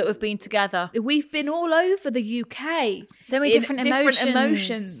hour that we've been together. We've been all over the UK. So many different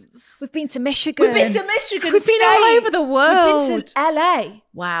emotions. We've been to Michigan. We've been to Michigan. We've been all over the world. We've been to LA.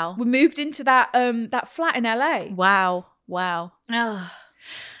 Wow. We moved into that flat in LA. Wow. Oh.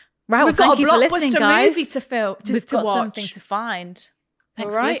 Right, we've got a blockbuster movie to film. We've got watch. something to find.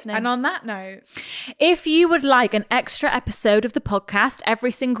 Thanks for listening. And on that note, if you would like an extra episode of the podcast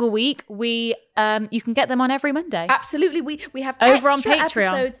every single week, you can get them on every Monday. Absolutely. We have over extra on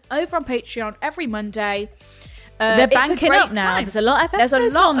Patreon. Episodes over on Patreon every Monday. They're banking up now. Time. There's a lot of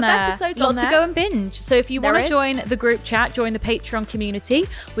episodes on there. Lot to go and binge. So if you want to join the group chat, join the Patreon community,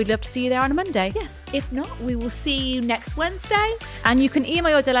 we'd love to see you there on a Monday. Yes. If not, we will see you next Wednesday. And you can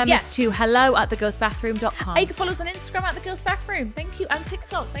email your dilemmas to hello@thegirlsbathroom.com. You can follow us on Instagram at The Girls Bathroom. Thank you. And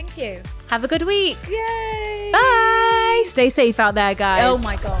TikTok. Thank you. Have a good week. Yay. Bye. Stay safe out there, guys. Oh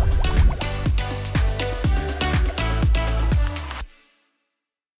my God.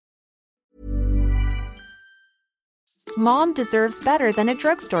 Mom deserves better than a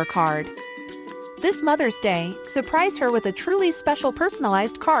drugstore card. This Mother's Day, surprise her with a truly special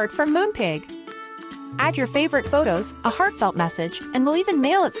personalized card from Moonpig. Add your favorite photos, a heartfelt message, and we'll even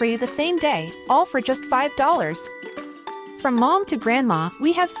mail it for you the same day, all for just $5. From mom to grandma,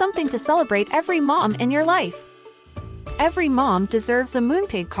 we have something to celebrate every mom in your life. Every mom deserves a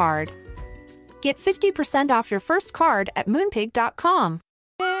Moonpig card. Get 50% off your first card at moonpig.com.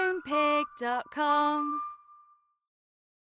 Moonpig.com